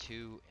only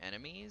 2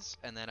 enemies,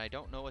 and then I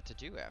don't know what to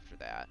do after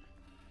that.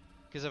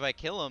 Because if I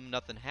kill them,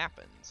 nothing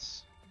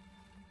happens.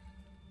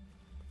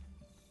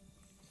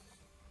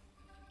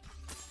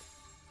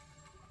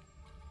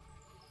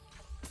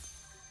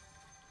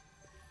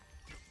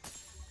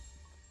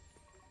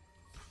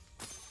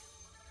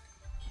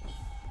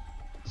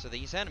 So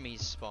these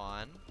enemies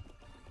spawn.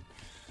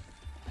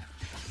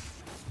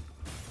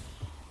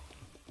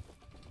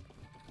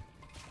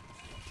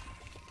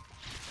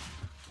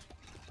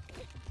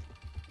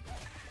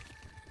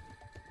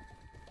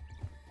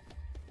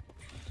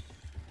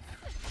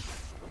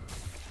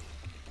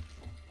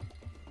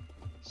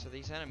 So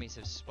these enemies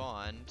have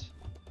spawned.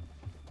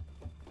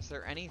 Is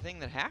there anything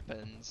that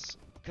happens?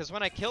 Because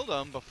when I killed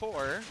them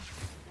before...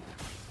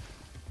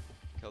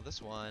 Kill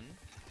this one.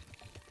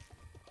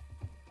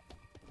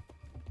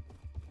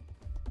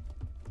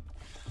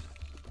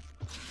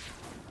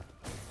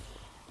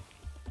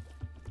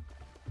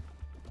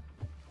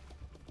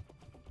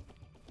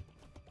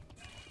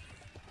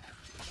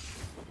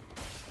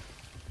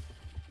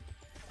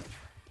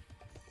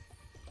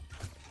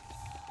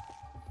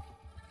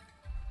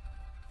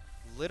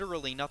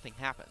 Literally nothing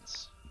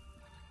happens.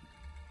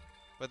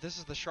 But this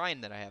is the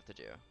shrine that I have to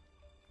do.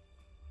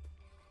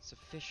 It's a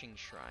fishing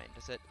shrine.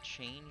 Does that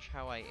change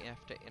how I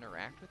have to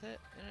interact with it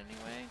in any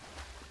way?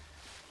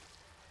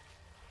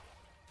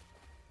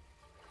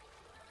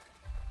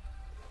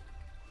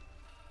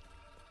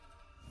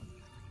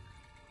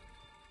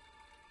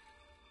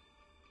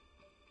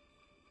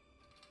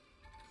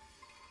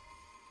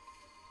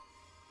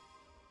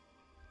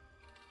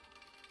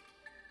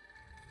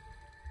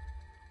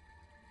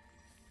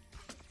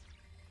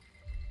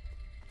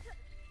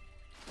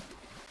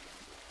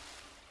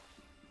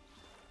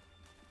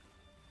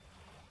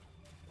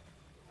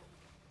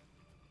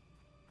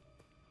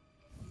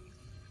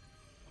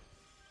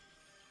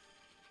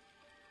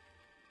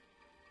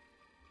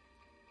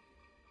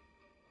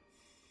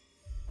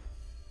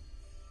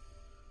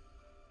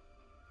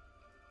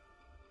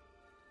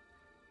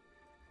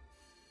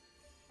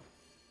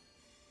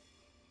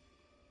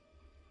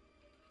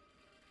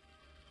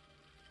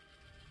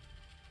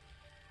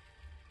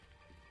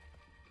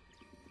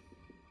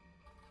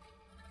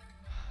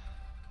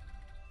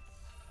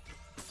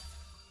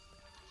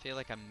 I feel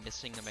like I'm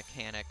missing a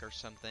mechanic or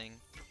something.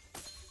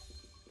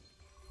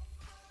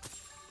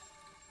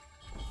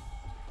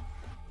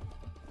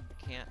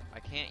 I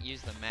can't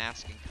use the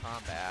mask in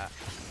combat.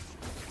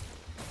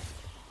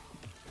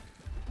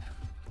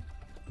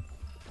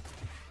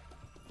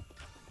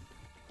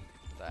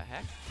 The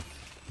heck?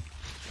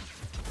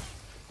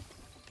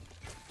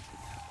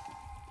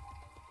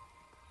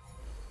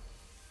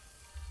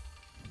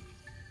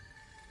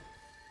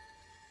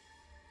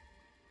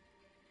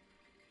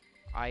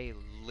 I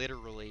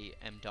literally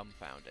am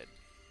dumbfounded.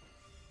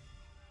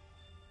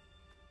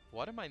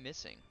 What am I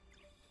missing?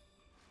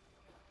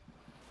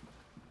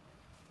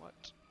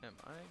 What am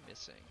I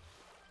missing?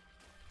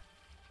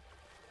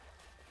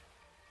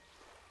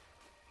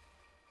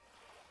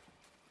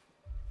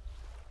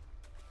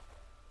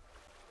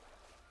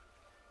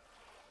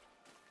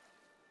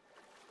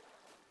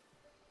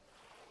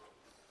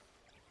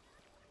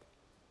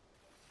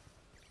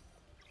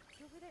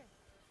 It's over there.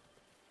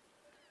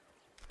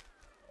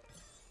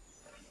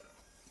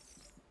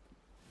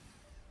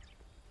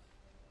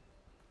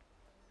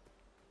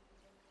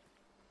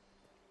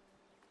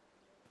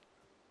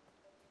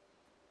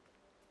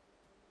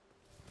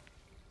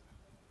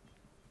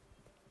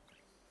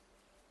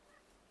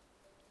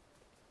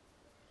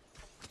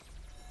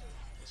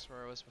 This is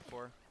where I was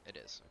before? It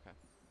is, okay.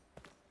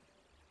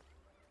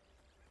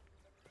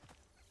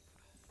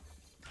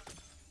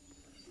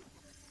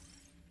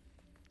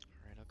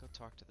 Alright, I'll go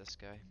talk to this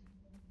guy.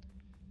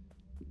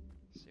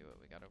 See what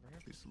we got over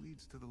here. This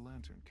leads to the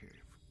Lantern Cave.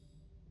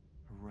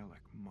 A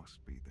relic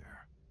must be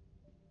there.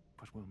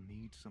 But we'll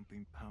need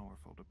something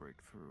powerful to break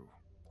through.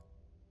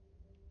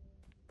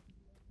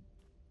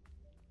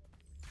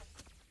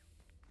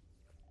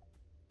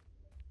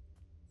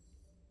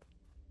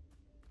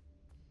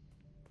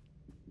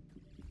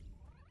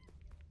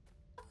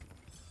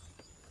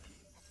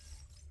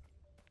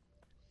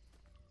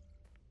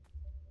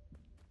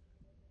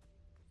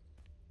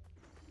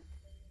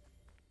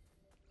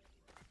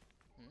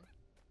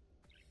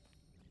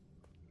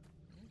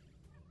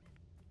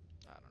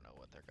 I don't know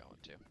what they're going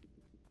to.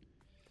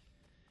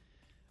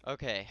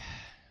 Okay,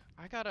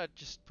 I gotta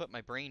just put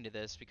my brain to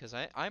this because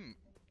I'm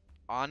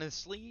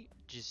honestly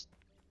just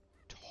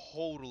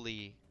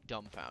totally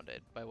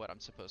dumbfounded by what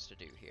I'm supposed to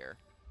do here.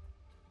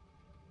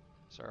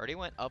 So I already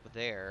went up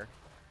there.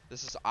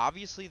 This is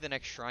obviously the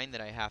next shrine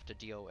that I have to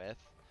deal with,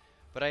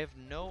 but I have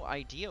no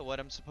idea what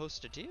I'm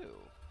supposed to do.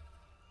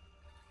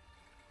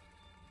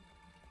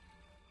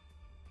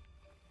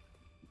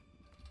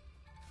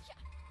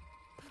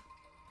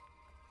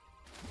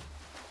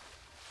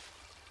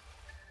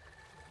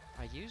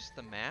 I used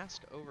the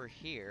mask over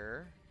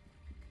here.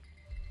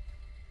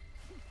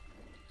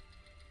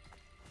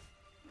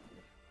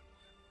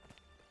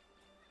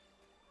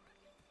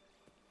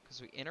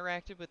 we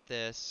interacted with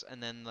this,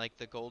 and then like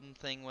the golden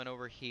thing went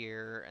over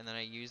here, and then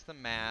I used the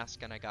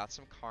mask, and I got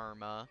some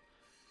karma.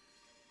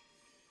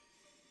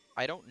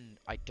 I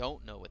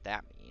don't know what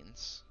that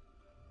means.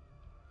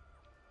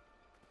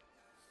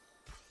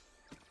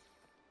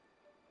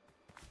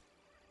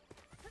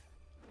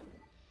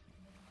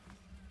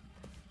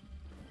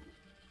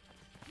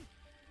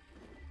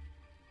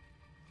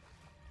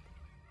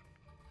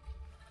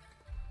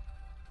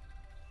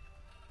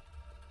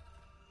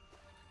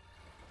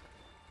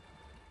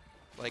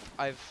 Like,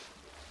 am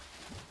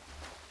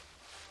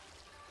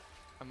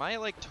I,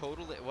 like,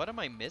 totally... What am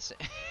I missing?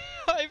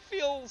 I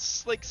feel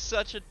like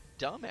such a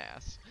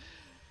dumbass.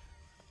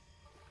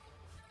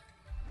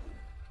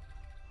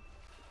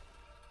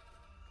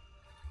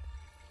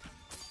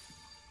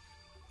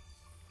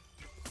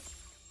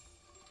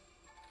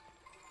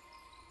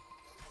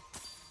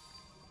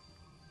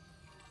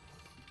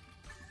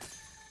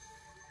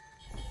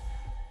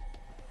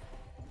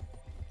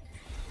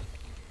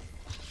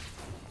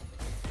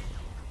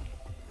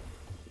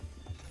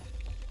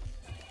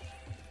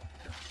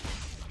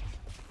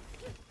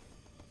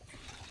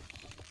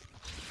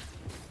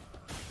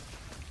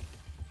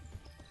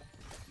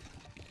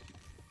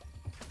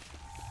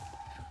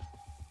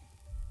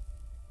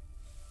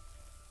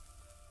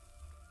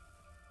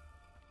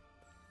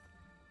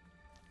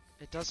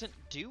 It doesn't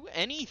do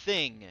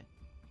anything!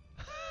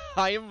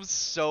 I am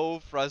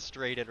so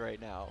frustrated right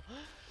now.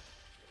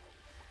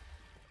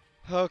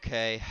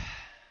 Okay.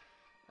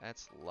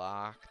 That's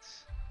locked.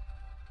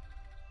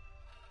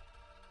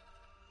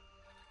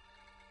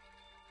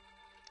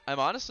 I'm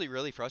honestly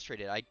really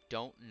frustrated. I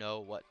don't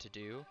know what to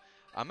do.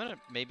 I'm gonna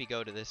maybe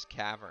go to this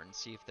cavern,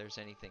 see if there's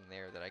anything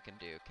there that I can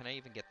do. Can I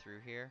even get through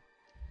here?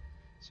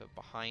 So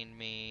behind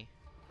me...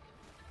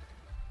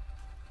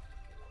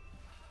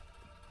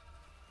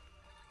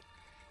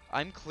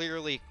 I'm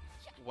clearly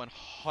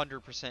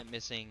 100%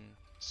 missing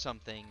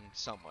something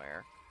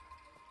somewhere.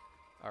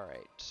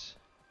 Alright.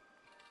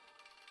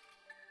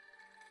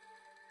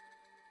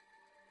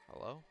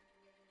 Hello?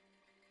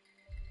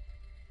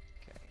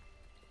 Okay.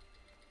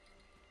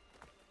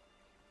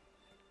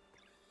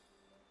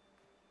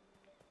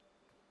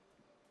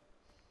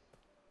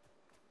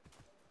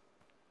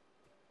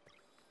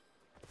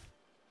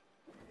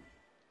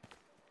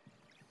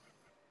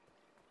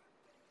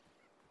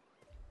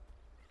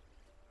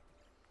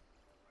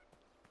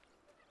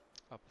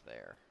 Up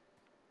there.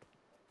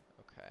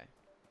 Okay.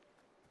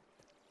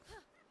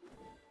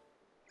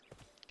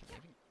 Can I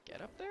even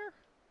get up there?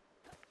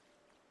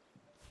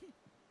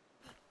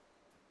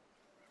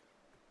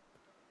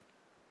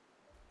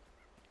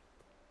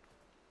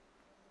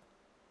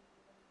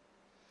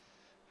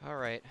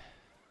 Alright.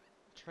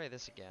 Try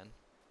this again.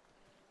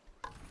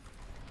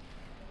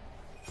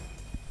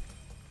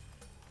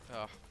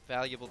 Oh,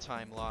 valuable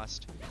time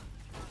lost.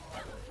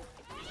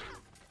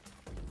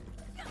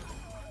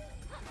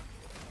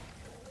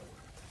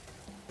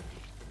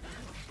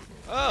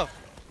 Oh!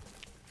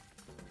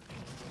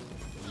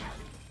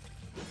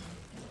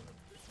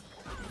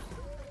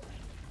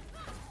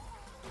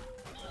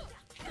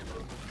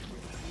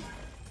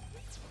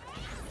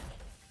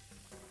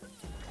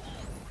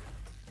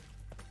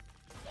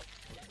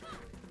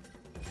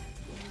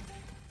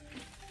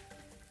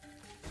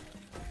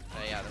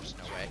 Yeah, there's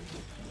no way.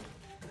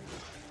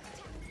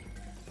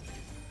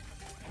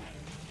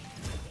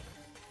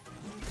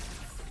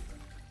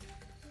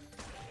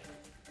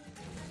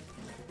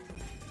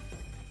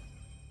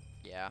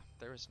 Yeah,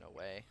 there was no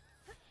way.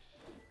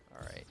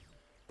 Alright.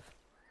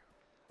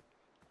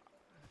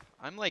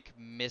 I'm like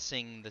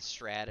missing the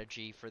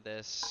strategy for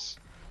this,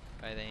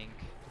 I think.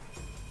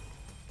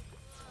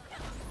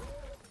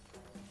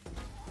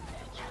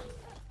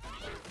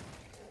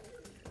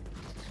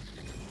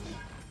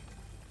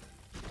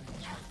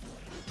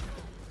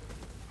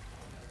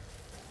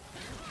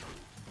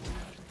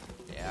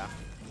 Yeah.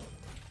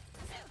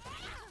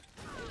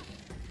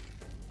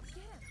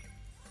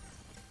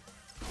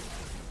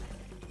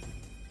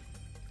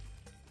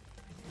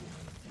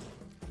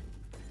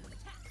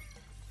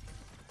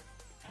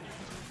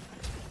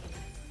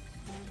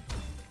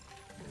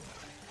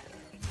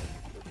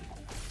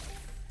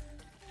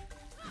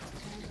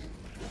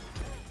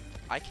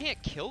 I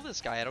can't kill this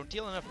guy. I don't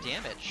deal enough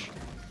damage.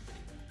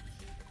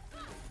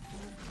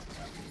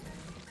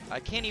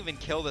 I can't even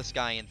kill this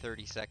guy in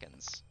 30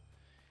 seconds.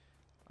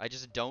 I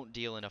just don't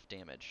deal enough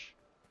damage.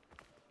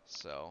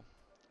 So,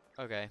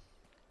 okay.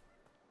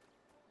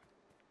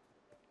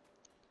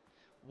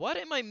 What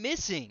am I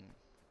missing?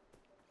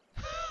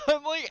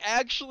 I'm like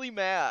actually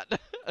mad.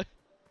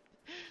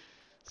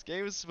 This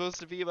game is supposed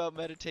to be about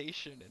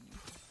meditation, and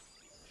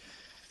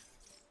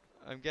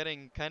I'm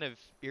getting kind of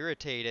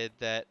irritated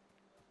that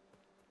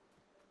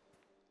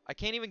I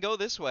can't even go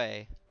this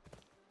way.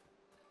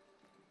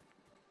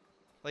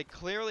 Like,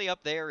 clearly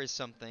up there is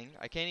something.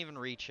 I can't even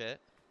reach it.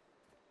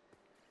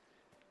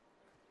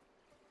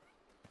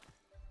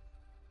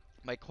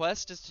 My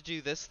quest is to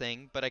do this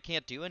thing, but I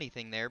can't do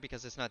anything there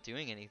because it's not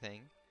doing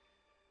anything.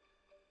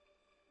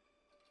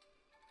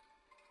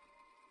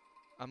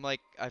 I'm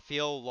like, I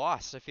feel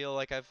lost. I feel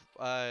like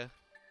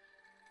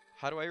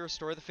how do I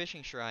restore the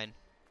fishing shrine?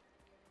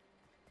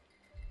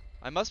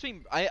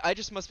 I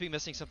just must be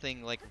missing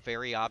something like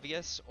very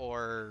obvious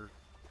or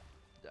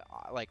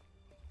like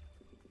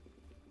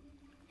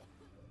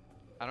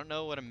I don't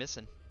know what I'm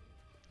missing,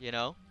 you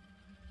know?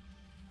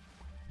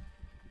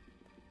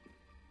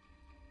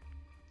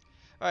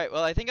 All right,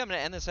 well, I think I'm going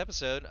to end this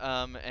episode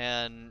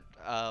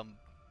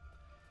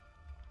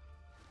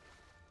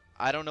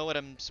I don't know what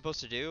I'm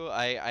supposed to do.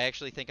 I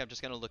actually think I'm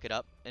just going to look it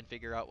up and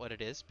figure out what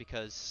it is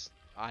because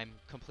I'm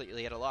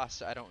completely at a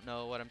loss. I don't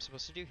know what I'm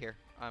supposed to do here.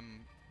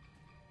 I'm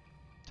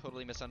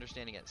totally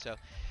misunderstanding it. So,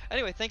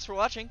 anyway, thanks for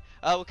watching.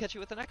 We'll catch you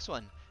with the next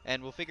one,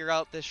 and we'll figure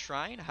out this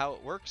shrine, how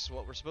it works,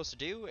 what we're supposed to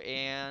do,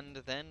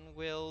 and then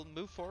we'll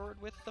move forward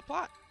with the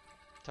plot.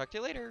 Talk to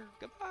you later.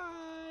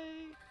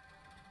 Goodbye.